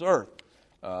walked this earth.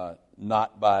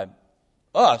 Not by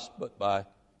us, but by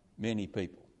many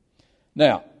people.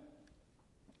 Now,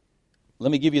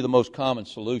 let me give you the most common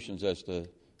solutions as to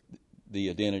the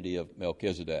identity of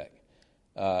Melchizedek.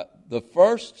 The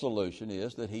first solution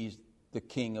is that he's the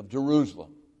king of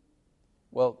Jerusalem.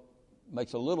 Well, it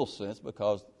makes a little sense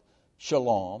because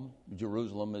Shalom,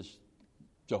 Jerusalem is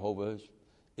Jehovah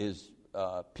is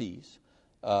peace.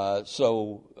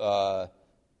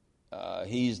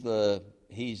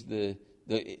 He's the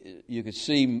you could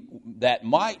see that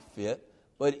might fit,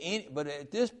 but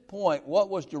at this point, what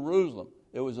was Jerusalem?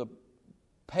 It was a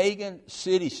pagan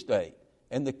city-state,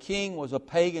 and the king was a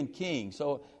pagan king.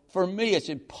 So for me, it's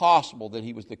impossible that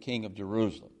he was the king of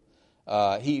Jerusalem.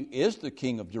 He is the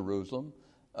king of Jerusalem,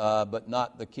 but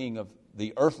not the king of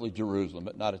the earthly Jerusalem,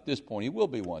 but not at this point. He will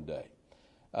be one day.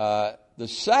 The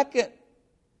second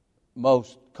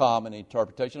most common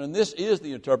interpretation, and this is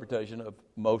the interpretation of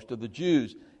most of the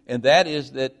Jews, and that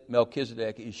is that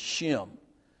Melchizedek is Shem.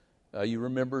 You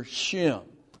remember Shem,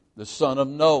 the son of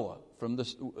Noah,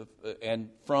 and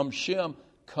from Shem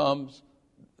comes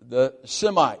the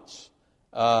Semites.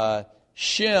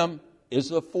 Shem is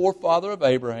the forefather of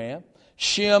Abraham.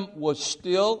 Shem was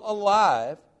still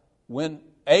alive when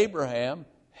Abraham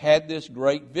had this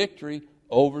great victory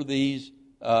over these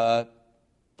 5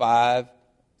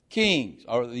 kings,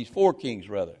 or these 4 kings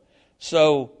rather.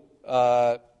 So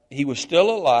he was still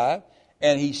alive,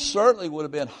 and he certainly would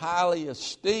have been highly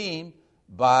esteemed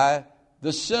by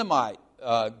the Semite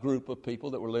group of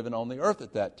people that were living on the earth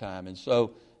at that time. And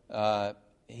so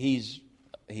he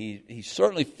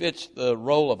certainly fits the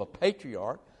role of a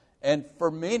patriarch, and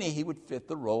for many he would fit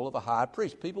the role of a high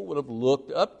priest. People would have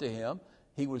looked up to him.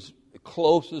 He was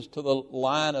closest to the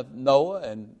line of Noah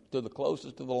and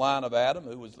closest to the line of Adam,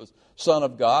 who was the son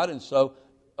of God. And so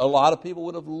a lot of people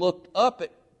would have looked up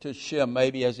to Shem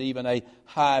maybe as even a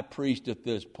high priest at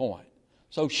this point.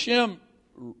 So Shem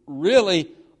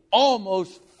really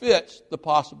almost fits the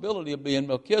possibility of being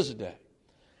Melchizedek.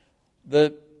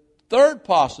 The third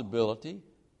possibility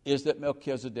is that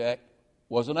Melchizedek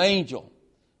was an angel,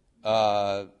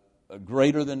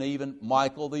 greater than even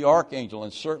Michael the archangel,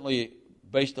 and certainly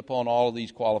based upon all of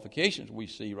these qualifications we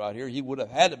see right here, he would have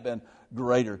had to have been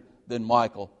greater than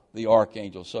Michael the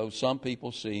archangel. So some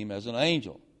people see him as an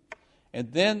angel.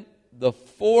 And then the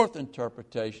fourth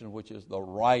interpretation, which is the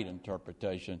right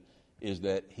interpretation, is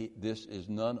that this is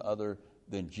none other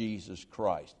than Jesus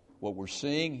Christ. What we're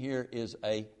seeing here is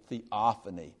a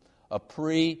theophany, a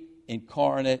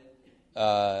pre-incarnate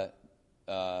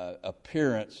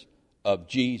appearance of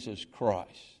Jesus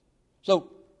Christ.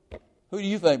 So, who do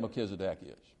you think Melchizedek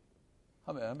is?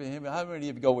 How many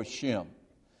of you go with Shem?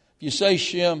 If you say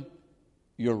Shem,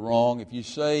 you're wrong. If you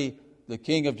say the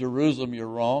king of Jerusalem, you're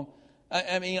wrong.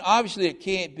 I mean, obviously it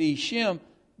can't be Shem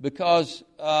because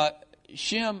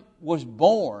Shem was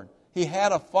born. He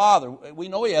had a father. We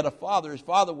know he had a father. His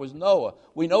father was Noah.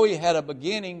 We know he had a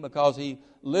beginning because he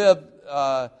lived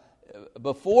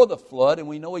before the flood, and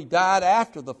we know he died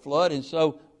after the flood, and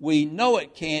so we know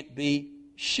it can't be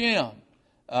Shem.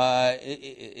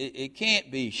 It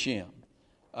can't be Shem.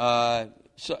 And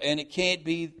it can't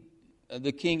be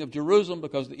the king of Jerusalem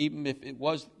because even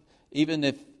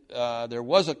if there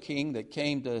was a king that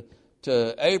came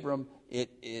to Abram,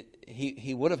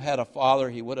 he would have had a father,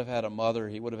 he would have had a mother,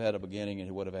 he would have had a beginning, and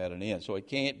he would have had an end. So it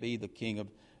can't be the king of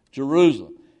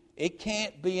Jerusalem. It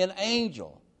can't be an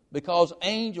angel because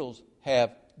angels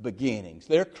have beginnings.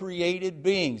 They're created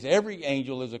beings. Every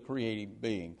angel is a created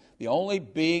being. The only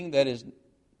being that is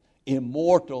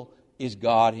immortal is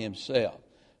God himself.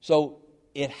 So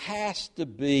it has to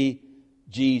be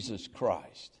Jesus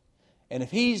Christ. And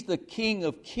if he's the King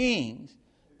of Kings,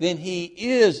 then he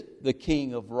is the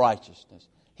King of righteousness.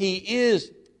 He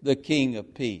is the King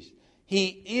of peace.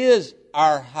 He is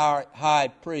our high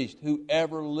priest who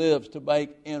ever lives to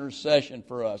make intercession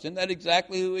for us. Isn't that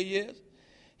exactly who he is?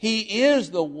 He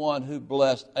is the one who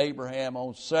blessed Abraham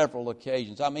on several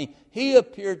occasions. I mean, he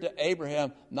appeared to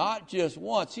Abraham not just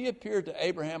once. He appeared to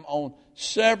Abraham on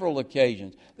several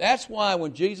occasions. That's why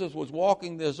when Jesus was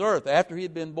walking this earth, after he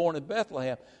had been born in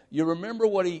Bethlehem, you remember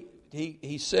what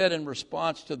he said in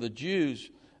response to the Jews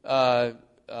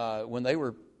when they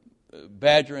were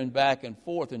badgering back and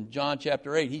forth in John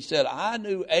chapter 8. He said, I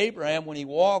knew Abraham when he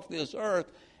walked this earth,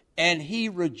 and he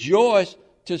rejoiced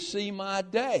to see my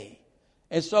day.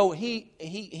 And so he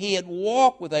had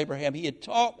walked with Abraham. He had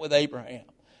talked with Abraham.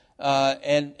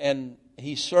 And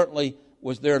he certainly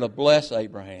was there to bless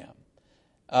Abraham.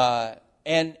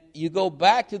 And you go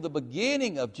back to the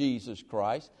beginning of Jesus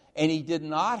Christ, and he did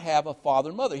not have a father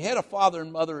and mother. He had a father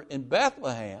and mother in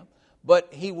Bethlehem,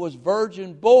 but he was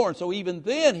virgin born. So even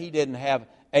then he didn't have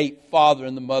a father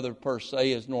and the mother per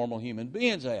se as normal human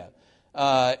beings have.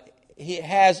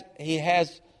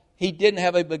 He didn't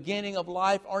have a beginning of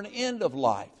life or an end of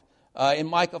life. In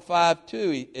Micah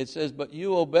 5:2, it says, But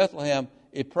you, O Bethlehem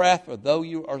Ephrathah, though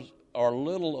you are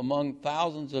little among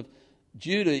thousands of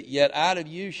Judah, yet out of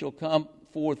you shall come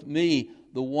forth me,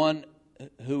 the one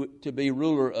who to be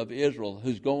ruler of Israel,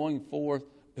 whose goings forth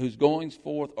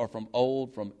are from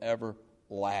old, from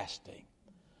everlasting.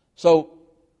 So,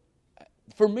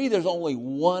 for me, there's only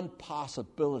one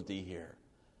possibility here,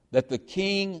 that the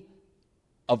King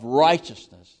of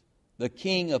righteousness, the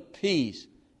King of peace,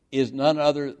 is none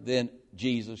other than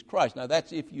Jesus Christ. Now,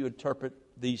 that's if you interpret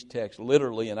these texts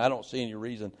literally, and I don't see any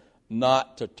reason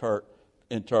not to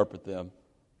interpret them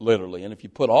literally. And if you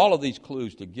put all of these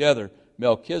clues together,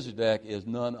 Melchizedek is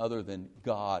none other than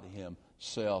God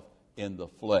himself in the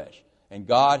flesh. And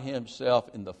God himself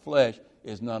in the flesh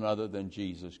is none other than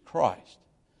Jesus Christ.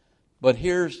 But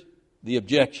here's the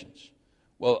objections.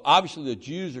 Well, obviously the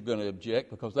Jews are going to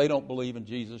object because they don't believe in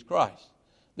Jesus Christ.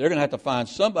 They're going to have to find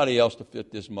somebody else to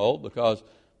fit this mold because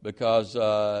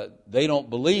they don't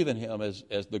believe in him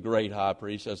as the great high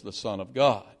priest, as the Son of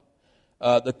God.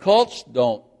 The cults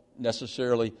don't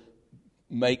necessarily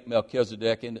make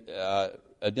Melchizedek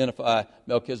identify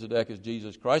Melchizedek as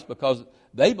Jesus Christ because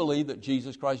they believe that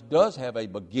Jesus Christ does have a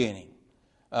beginning.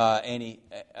 And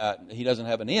he doesn't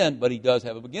have an end, but he does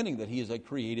have a beginning, that he is a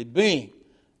created being.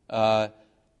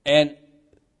 And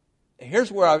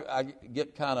here's where I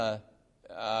get kind of,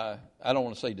 I don't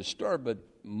want to say disturbed, but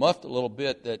muffed a little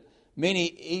bit, that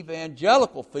many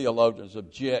evangelical theologians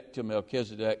object to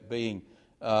Melchizedek being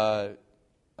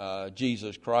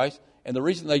Jesus Christ. And the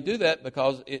reason they do that,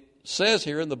 because it says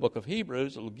here in the book of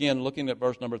Hebrews, again looking at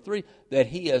verse number 3, that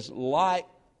he is like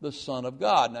the Son of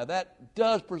God. Now that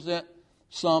does present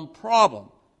some problem,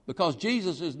 because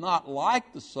Jesus is not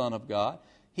like the Son of God.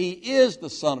 He is the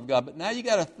Son of God. But now you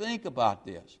got to think about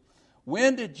this.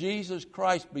 When did Jesus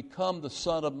Christ become the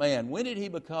Son of Man? When did he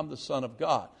become the Son of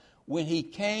God? When he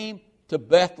came to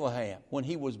Bethlehem, when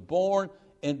he was born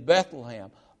in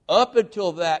Bethlehem. Up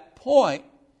until that point,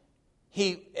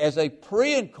 he, as a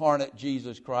pre-incarnate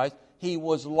Jesus Christ, he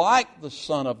was like the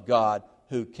Son of God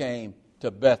who came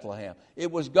to Bethlehem.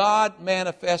 It was God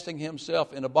manifesting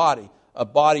himself in a body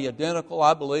identical,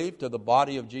 I believe, to the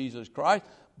body of Jesus Christ,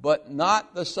 but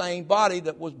not the same body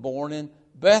that was born in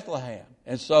Bethlehem.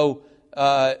 And so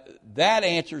that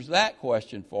answers that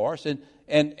question for us. And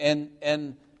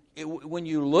when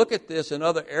you look at this in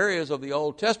other areas of the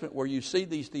Old Testament where you see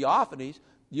these theophanies,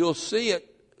 you'll see it,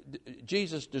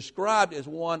 Jesus described as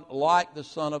one like the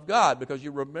Son of God. Because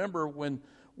you remember when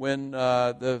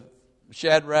the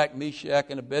Shadrach, Meshach,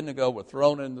 and Abednego were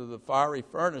thrown into the fiery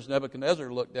furnace,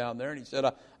 Nebuchadnezzar looked down there and he said,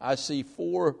 I see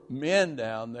 4 men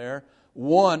down there,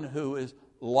 one who is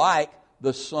like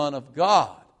the Son of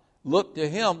God. Look to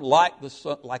him like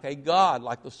a God,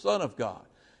 like the Son of God.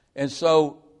 And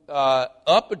so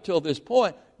up until this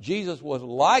point, Jesus was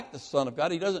like the Son of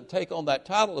God. He doesn't take on that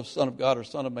title of Son of God or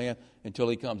Son of Man until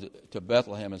he comes to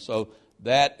Bethlehem. And so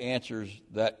that answers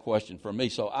that question for me.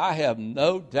 So I have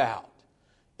no doubt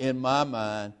in my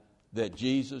mind that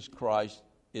Jesus Christ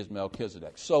is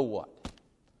Melchizedek. So what?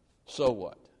 So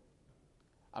what?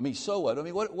 I mean, so what? I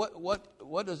mean,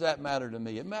 what does that matter to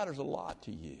me? It matters a lot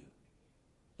to you.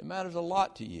 It matters a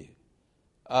lot to you.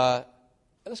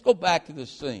 Let's go back to this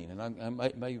scene, and I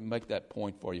may make that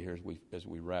point for you here as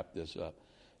we wrap this up.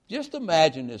 Just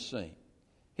imagine this scene.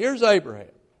 Here's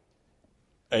Abraham.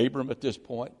 Abram at this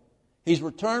point. He's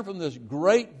returned from this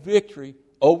great victory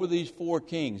over these 4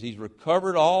 kings. He's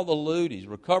recovered all the loot. He's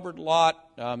recovered Lot.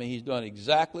 I mean, he's done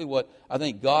exactly what I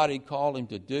think God had called him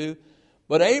to do.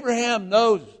 But Abraham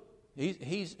knows,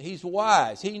 he's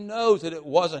wise. He knows that it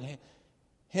wasn't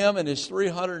him and his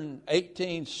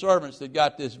 318 servants that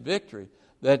got this victory.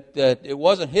 That it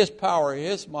wasn't his power or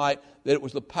his might, that it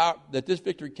was the power, that this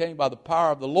victory came by the power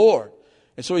of the Lord.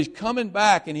 And so he's coming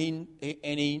back, and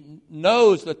he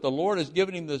knows that the Lord has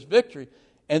given him this victory.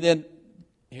 And then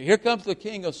here comes the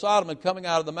king of Sodom coming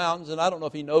out of the mountains, and I don't know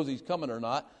if he knows he's coming or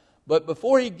not. But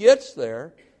before he gets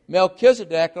there,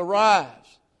 Melchizedek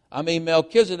arrives. I mean,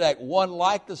 Melchizedek, one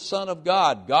like the Son of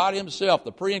God, God himself,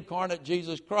 the pre-incarnate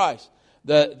Jesus Christ,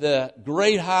 the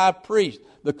great high priest,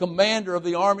 the commander of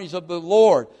the armies of the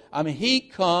Lord. I mean, he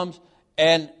comes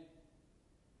to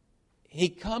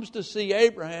see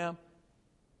Abraham,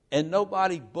 and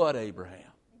nobody but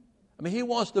Abraham. I mean, he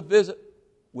wants to visit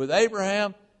with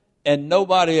Abraham and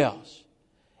nobody else.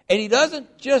 And he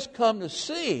doesn't just come to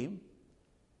see him,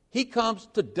 he comes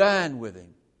to dine with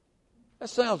him. That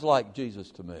sounds like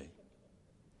Jesus to me.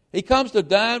 He comes to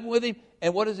dine with him,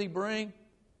 and what does he bring?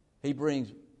 He brings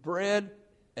bread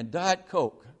and Diet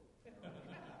Coke.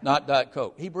 Not Diet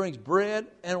Coke. He brings bread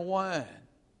and wine.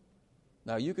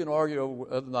 Now, you can argue over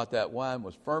whether or not that wine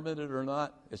was fermented or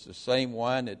not. It's the same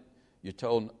wine that you're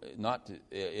told not to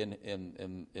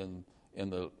in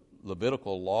the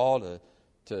Levitical law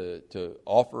to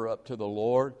offer up to the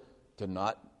Lord, to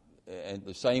not and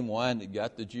the same wine that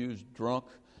got the Jews drunk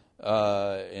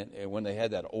and when they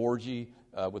had that orgy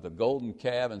with a golden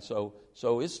calf. And so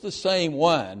it's the same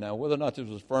wine. Now, whether or not this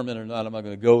was fermented or not, I'm not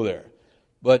going to go there.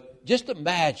 But just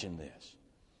imagine this.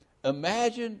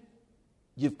 Imagine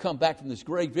you've come back from this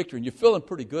great victory, and you're feeling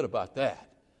pretty good about that.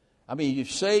 I mean,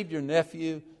 you've saved your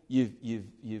nephew.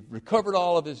 You've recovered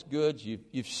all of his goods.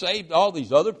 You've saved all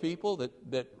these other people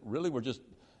that really were just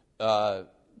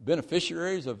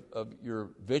beneficiaries of your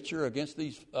victory against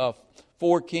these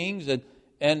 4 kings.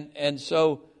 And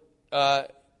so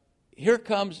here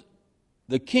comes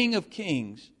the King of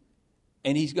Kings,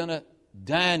 and he's going to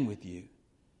dine with you.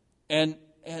 And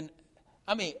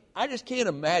I mean, I just can't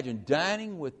imagine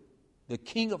dining with the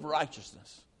King of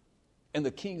Righteousness and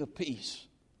the King of Peace,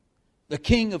 the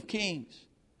King of Kings.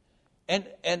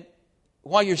 And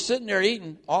while you're sitting there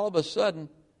eating, all of a sudden,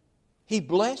 he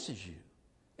blesses you.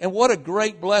 And what a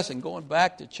great blessing. Going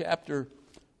back to chapter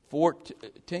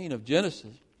 14 of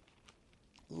Genesis,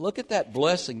 look at that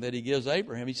blessing that he gives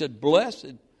Abraham. He said,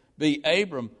 "Blessed be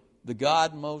Abram, the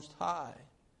God Most High."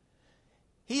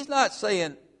 He's not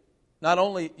saying not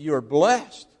only you're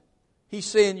blessed, he's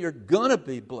saying you're going to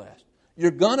be blessed.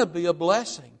 You're going to be a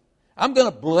blessing. I'm going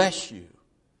to bless you.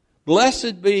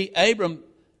 Blessed be Abram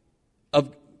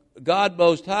of God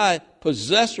Most High,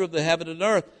 possessor of the heaven and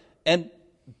earth. And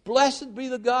blessed be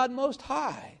the God Most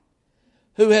High,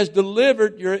 who has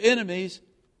delivered your enemies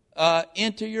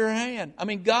into your hand. I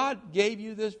mean, God gave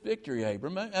you this victory,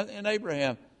 Abram, and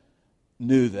Abraham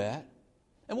knew that.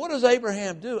 And what does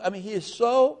Abraham do? I mean, he is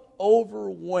so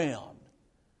overwhelmed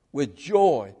with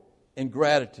joy and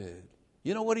gratitude.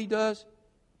 You know what he does?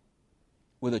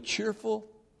 With a cheerful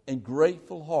and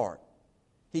grateful heart,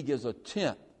 he gives a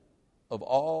tenth of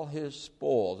all his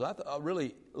spoils.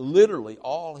 Really, literally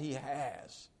all he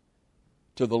has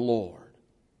to the Lord.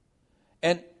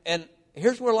 And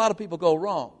here's where a lot of people go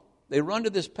wrong. They run to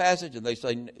this passage and they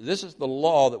say, this is the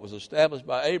law that was established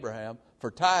by Abraham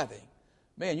for tithing.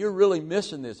 Man, you're really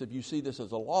missing this if you see this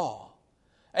as a law.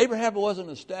 Abraham wasn't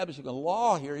establishing a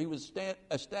law here. He was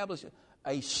establishing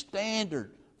a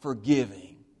standard for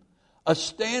giving. A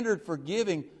standard for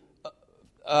giving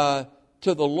to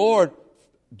the Lord,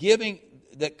 giving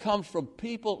that comes from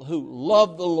people who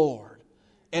love the Lord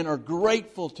and are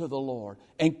grateful to the Lord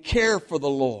and care for the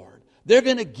Lord. They're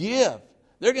going to give.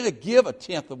 They're going to give a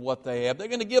tenth of what they have. They're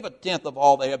going to give a tenth of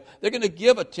all they have. They're going to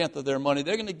give a tenth of their money.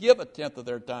 They're going to give a tenth of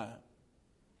their time.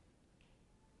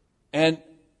 And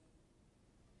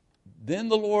then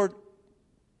the Lord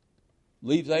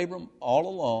leaves Abram all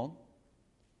alone.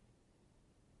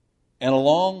 And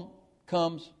along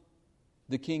comes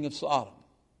the king of Sodom.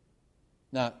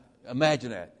 Now,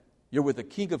 imagine that. You're with the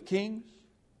King of Kings,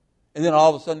 and then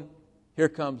all of a sudden, here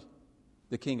comes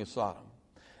the king of Sodom.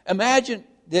 Imagine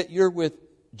that you're with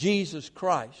Jesus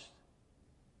Christ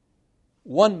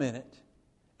 1 minute,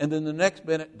 and then the next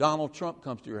minute, Donald Trump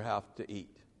comes to your house to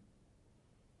eat.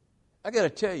 I got to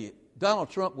tell you, Donald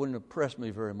Trump wouldn't impress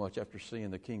me very much after seeing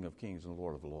the King of Kings and the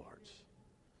Lord of Lords.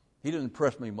 He didn't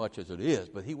impress me much as it is,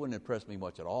 but he wouldn't impress me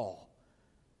much at all.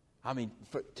 I mean,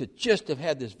 to just have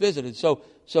had this visit. And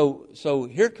so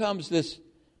here comes this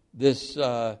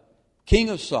king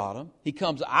of Sodom. He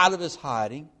comes out of his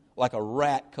hiding like a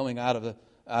rat coming out of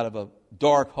a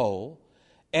dark hole.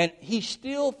 And he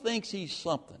still thinks he's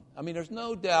something. I mean, there's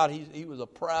no doubt he was a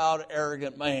proud,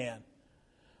 arrogant man.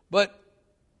 But,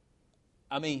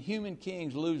 I mean, human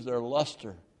kings lose their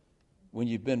luster when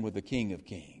you've been with the King of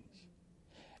Kings.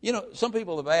 You know, some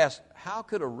people have asked, how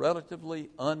could a relatively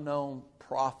unknown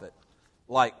prophet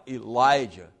like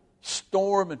Elijah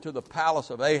storm into the palace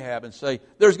of Ahab and say,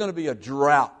 there's going to be a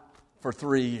drought for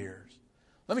 3 years?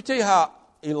 Let me tell you how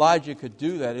Elijah could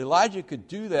do that. Elijah could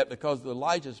do that because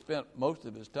Elijah spent most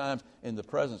of his time in the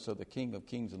presence of the King of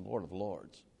Kings and Lord of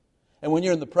Lords. And when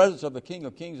you're in the presence of the King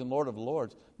of Kings and Lord of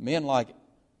Lords, men like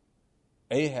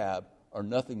Ahab are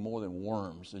nothing more than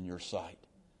worms in your sight.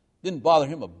 Didn't bother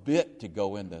him a bit to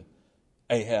go into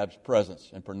Ahab's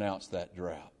presence and pronounce that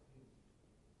drought.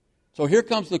 So here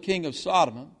comes the king of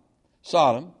Sodom,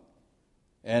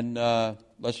 and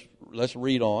let's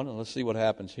read on and let's see what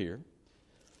happens here.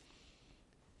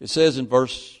 It says in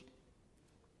verse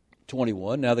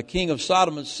 21, now the king of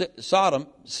Sodom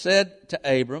said to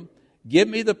Abram, give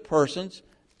me the persons,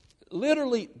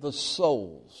 literally the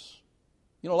souls.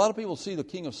 You know, a lot of people see the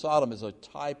king of Sodom as a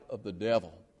type of the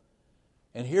devil.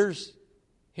 And here's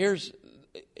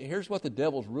what the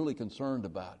devil's really concerned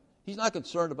about. He's not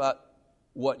concerned about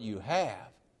what you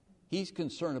have. He's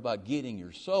concerned about getting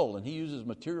your soul. And he uses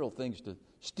material things to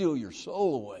steal your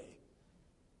soul away.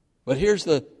 But here's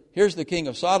the king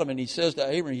of Sodom, and he says to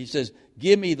Abraham, he says,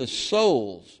 give me the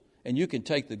souls and you can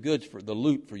take the goods for the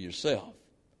loot for yourself.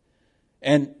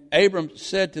 And Abram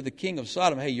said to the king of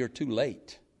Sodom, hey, you're too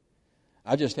late.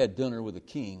 I just had dinner with the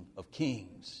King of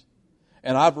Kings.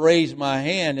 And I've raised my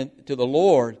hand to the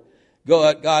Lord,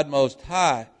 God Most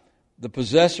High, the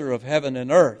possessor of heaven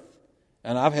and earth.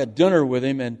 And I've had dinner with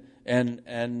him,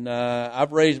 and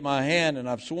I've raised my hand, and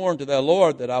I've sworn to the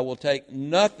Lord that I will take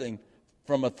nothing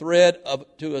from a thread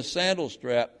to a sandal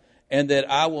strap, and that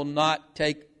I will not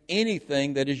take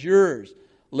anything that is yours,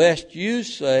 lest you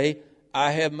say,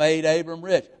 I have made Abram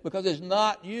rich. Because it's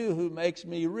not you who makes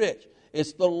me rich.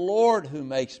 It's the Lord who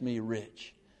makes me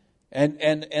rich. And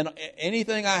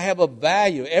anything I have of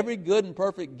value, every good and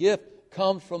perfect gift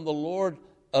comes from the Lord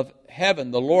of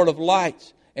heaven, the Lord of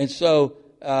lights. And so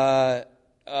I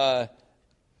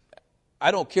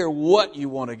don't care what you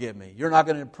want to give me. You're not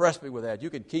going to impress me with that. You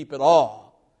can keep it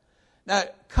all. Now,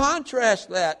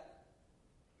 contrast that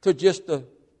to just a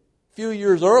few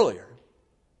years earlier.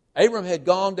 Abram had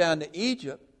gone down to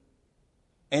Egypt,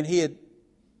 and he had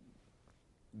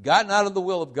gotten out of the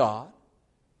will of God.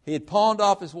 He had pawned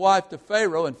off his wife to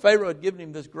Pharaoh, and Pharaoh had given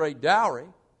him this great dowry.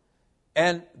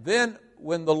 And then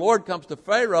when the Lord comes to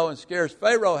Pharaoh and scares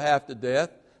Pharaoh half to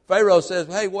death, Pharaoh says,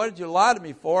 hey, what did you lie to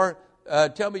me for?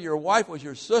 Tell me your wife was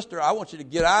your sister. I want you to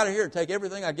get out of here and take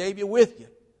everything I gave you with you.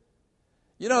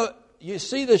 You know, you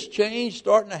see this change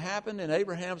starting to happen in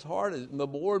Abraham's heart as the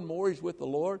more and more he's with the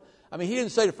Lord. I mean, he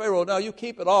didn't say to Pharaoh, no, you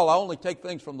keep it all. I only take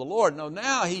things from the Lord. No,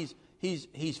 now he's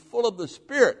full of the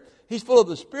Spirit. He's full of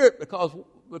the Spirit because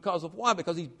of why?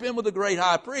 Because he's been with the great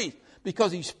high priest.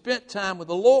 Because he spent time with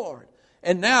the Lord.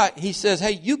 And now he says,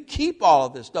 hey, you keep all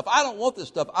of this stuff. I don't want this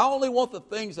stuff. I only want the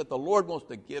things that the Lord wants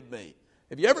to give me.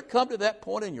 Have you ever come to that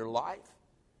point in your life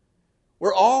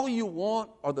where all you want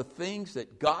are the things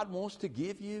that God wants to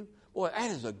give you? Boy,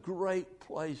 that is a great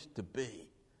place to be.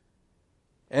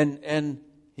 And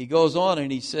he goes on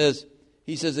and he says,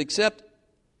 except,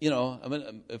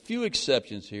 a few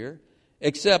exceptions here,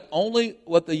 except only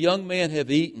what the young men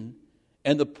have eaten,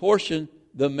 and the portion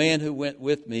the man who went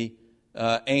with me,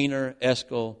 Aner,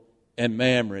 Eshcol, and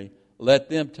Mamre, let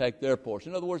them take their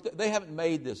portion. In other words, they haven't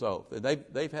made this oath.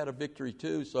 They've had a victory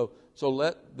too, so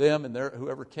let them and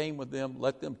whoever came with them,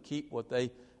 let them keep what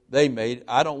they made.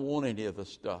 I don't want any of the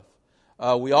stuff.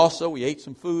 We ate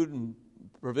some food and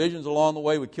provisions along the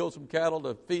way. We killed some cattle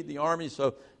to feed the army,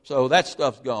 so that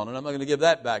stuff's gone, and I'm not going to give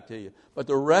that back to you. But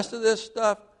the rest of this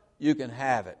stuff, you can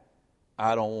have it.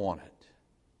 I don't want it.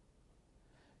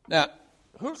 Now,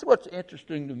 here's what's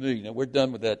interesting to me. Now, we're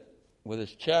done with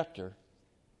this chapter.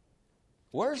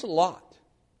 Where's Lot?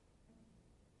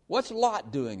 What's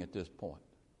Lot doing at this point?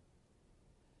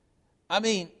 I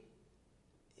mean,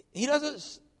 it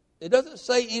doesn't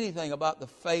say anything about the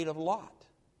fate of Lot.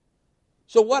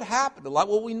 So what happened to Lot?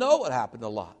 Well, we know what happened to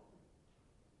Lot.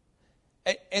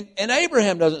 And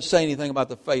Abraham doesn't say anything about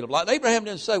the fate of Lot. Abraham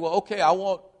didn't say, well, okay, I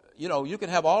want, you can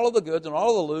have all of the goods and all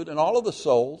of the loot and all of the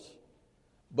souls,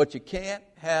 but you can't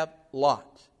have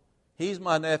Lot. He's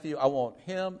my nephew. I want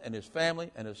him and his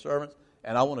family and his servants,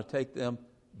 and I want to take them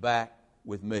back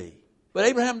with me. But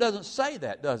Abraham doesn't say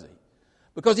that, does he?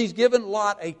 Because he's given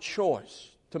Lot a choice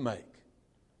to make.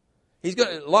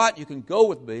 Lot, you can go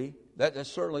with me.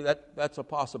 That's a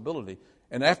possibility.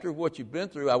 And after what you've been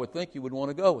through, I would think you would want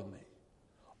to go with me.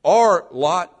 Or,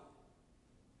 Lot,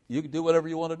 you can do whatever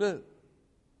you want to do.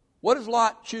 What does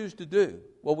Lot choose to do?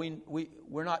 Well,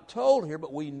 we're not told here,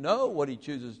 but we know what he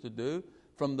chooses to do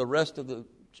from the rest of the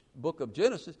book of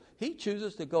Genesis. He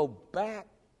chooses to go back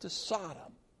to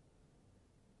Sodom.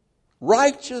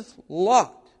 Righteous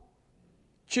Lot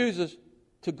chooses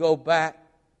to go back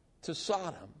to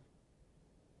Sodom.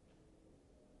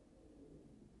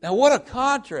 Now, what a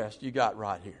contrast you got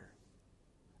right here.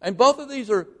 And both of these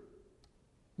are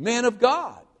men of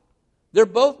God. They're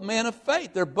both men of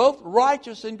faith. They're both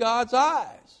righteous in God's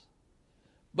eyes.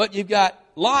 But you've got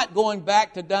Lot going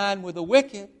back to dine with the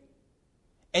wicked,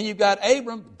 and you've got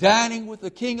Abram dining with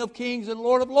the King of Kings and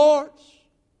Lord of Lords.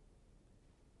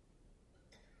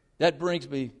 That brings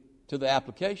me to the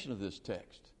application of this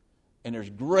text. And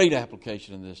there's great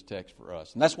application in this text for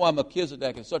us. And that's why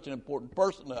Melchizedek is such an important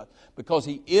person to us, because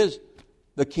he is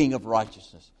the King of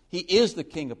righteousness. He is the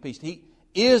King of peace. He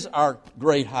is our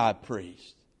great high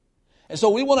priest. And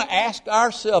so we want to ask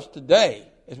ourselves today,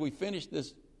 as we finish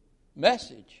this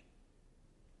message,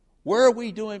 where are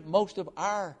we doing most of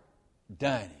our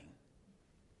dining?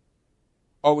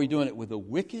 Are we doing it with the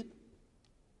wicked,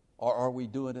 or are we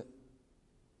doing it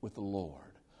with the Lord?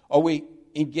 Are we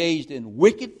engaged in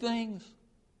wicked things,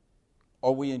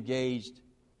 or are we engaged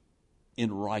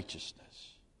in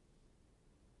righteousness?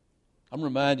 I'm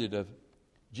reminded of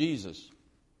Jesus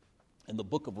in the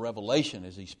book of Revelation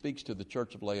as he speaks to the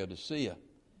church of Laodicea.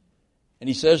 And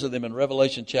he says to them in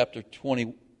Revelation chapter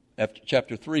 3,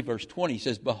 verse 20, he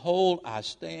says, "Behold, I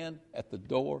stand at the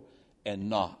door and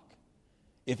knock.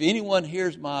 If anyone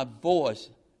hears my voice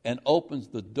and opens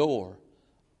the door,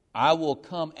 I will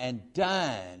come and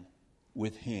dine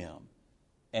with him,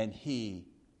 and he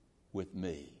with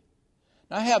me."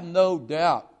 Now, I have no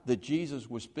doubt that Jesus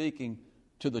was speaking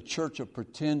to the church of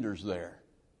pretenders there,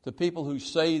 to people who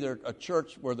say they're a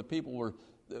church where the people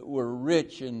were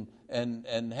rich and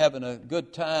having a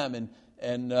good time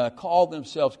and called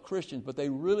themselves Christians, but they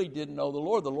really didn't know the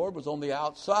Lord. The Lord was on the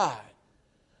outside.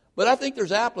 But I think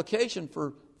there's application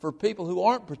for people who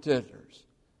aren't pretenders.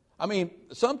 I mean,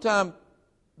 sometimes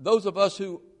those of us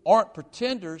who aren't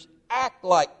pretenders act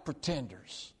like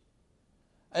pretenders.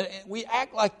 And we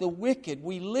act like the wicked.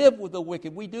 We live with the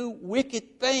wicked. We do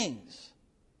wicked things.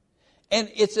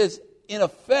 And it's in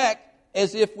effect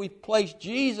as if we've placed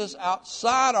Jesus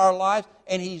outside our lives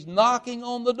and He's knocking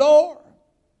on the door.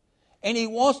 And He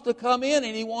wants to come in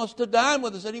and He wants to dine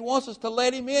with us and He wants us to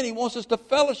let Him in. He wants us to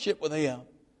fellowship with Him.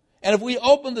 And if we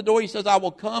open the door, He says, "I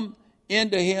will come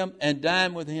into Him and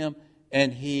dine with Him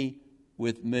and He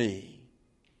with me."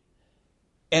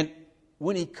 And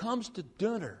when He comes to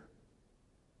dinner,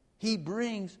 He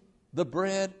brings the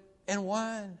bread and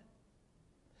wine.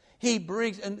 He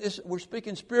brings, and we're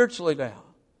speaking spiritually now,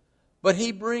 but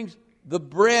He brings the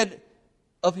bread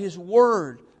of His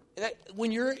Word.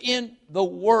 When you're in the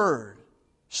Word,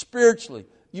 spiritually,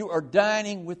 you are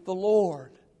dining with the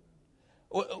Lord.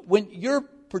 When you're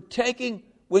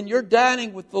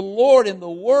dining with the Lord in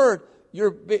the Word, you're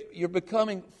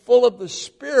becoming full of the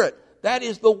Spirit. That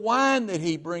is the wine that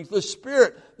He brings, the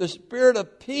Spirit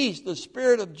of peace, the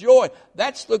Spirit of joy.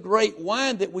 That's the great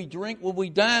wine that we drink when we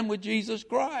dine with Jesus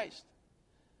Christ.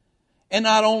 And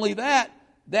not only that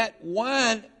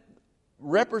wine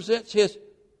represents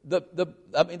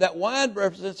that wine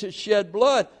represents His shed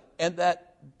blood, and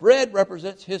that bread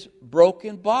represents His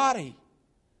broken body.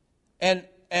 And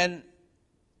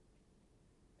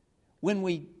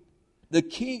when the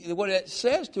King, what it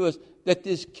says to us, that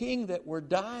this King that we're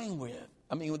dining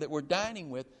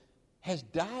with, has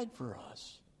died for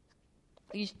us.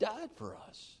 He's died for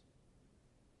us.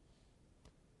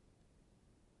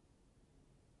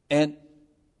 And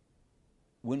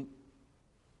when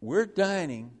we're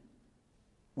dining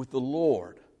with the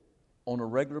Lord on a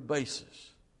regular basis,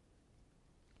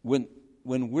 when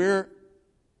we're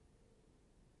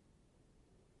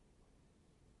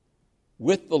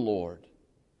with the Lord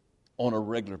on a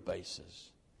regular basis,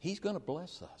 He's going to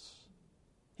bless us.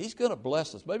 He's going to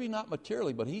bless us. Maybe not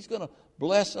materially, but He's going to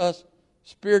bless us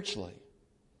spiritually.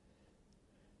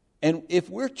 And if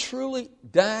we're truly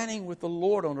dining with the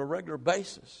Lord on a regular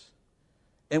basis,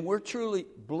 and we're truly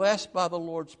blessed by the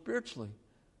Lord spiritually,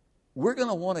 we're going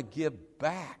to want to give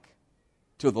back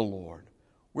to the Lord.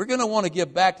 We're going to want to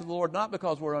give back to the Lord not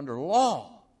because we're under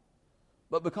law,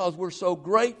 but because we're so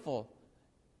grateful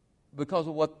because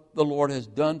of what the Lord has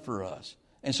done for us.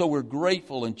 And so we're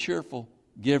grateful and cheerful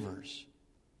givers.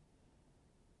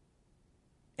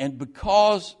 And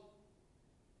because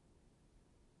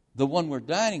the one we're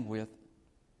dining with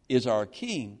is our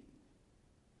King,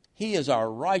 He is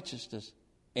our righteousness,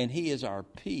 and He is our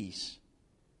peace,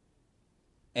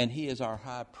 and He is our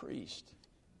high priest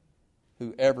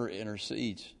who ever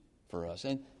intercedes for us.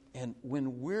 And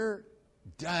when we're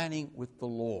dining with the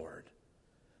Lord,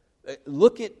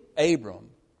 look at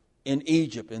Abram in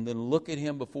Egypt, and then look at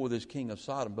him before this king of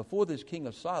Sodom. Before this king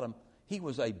of Sodom, he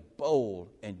was a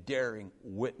bold and daring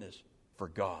witness for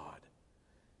God.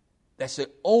 That's the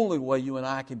only way you and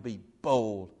I can be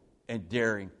bold and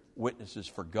daring witnesses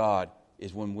for God,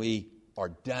 is when we are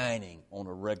dining on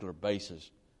a regular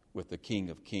basis with the King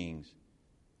of Kings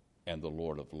and the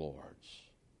Lord of Lords.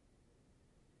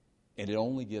 And it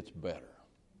only gets better.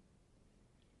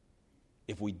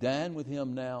 If we dine with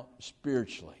Him now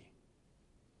spiritually,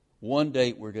 one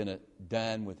day we're going to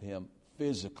dine with Him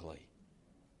physically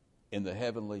in the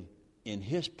heavenly, in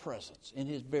His presence, in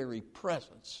His very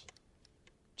presence.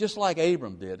 Just like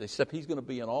Abram did, except he's going to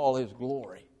be in all his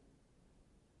glory.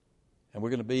 And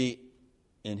we're going to be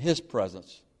in His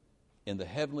presence in the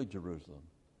heavenly Jerusalem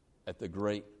at the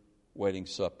great wedding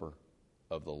supper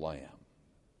of the Lamb.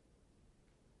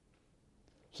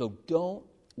 So don't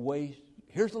waste,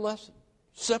 here's the lesson,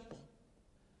 simple.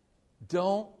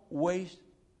 Don't waste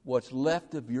what's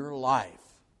left of your life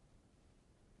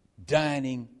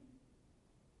dining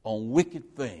on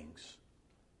wicked things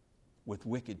with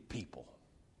wicked people.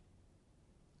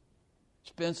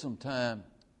 Spend some time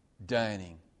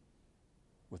dining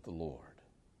with the Lord,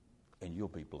 and you'll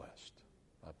be blessed.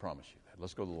 I promise you that.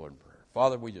 Let's go to the Lord in prayer.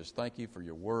 Father, we just thank you for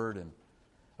your word and,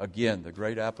 again, the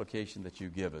great application that you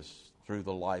give us through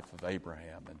the life of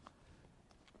Abraham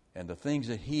and the things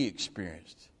that he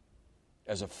experienced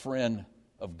as a friend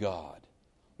of God.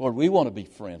 Lord, we want to be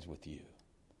friends with you.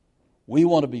 We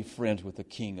want to be friends with the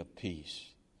King of Peace,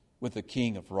 with the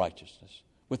King of Righteousness,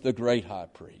 with the great high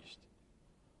priest.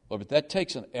 Lord, but that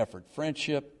takes an effort.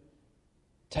 Friendship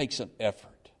takes an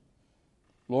effort.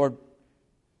 Lord,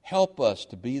 help us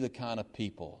to be the kind of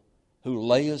people who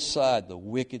lay aside the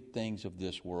wicked things of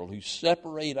this world, who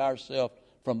separate ourselves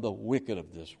from the wicked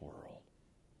of this world,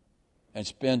 and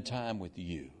spend time with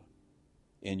you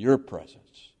in your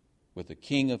presence, with the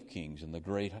King of Kings and the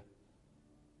great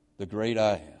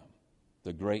I Am,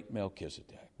 the great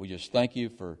Melchizedek. We just thank you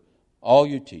for all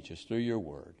you teach us through your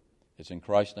word. It's in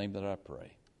Christ's name that I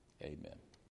pray. Amen.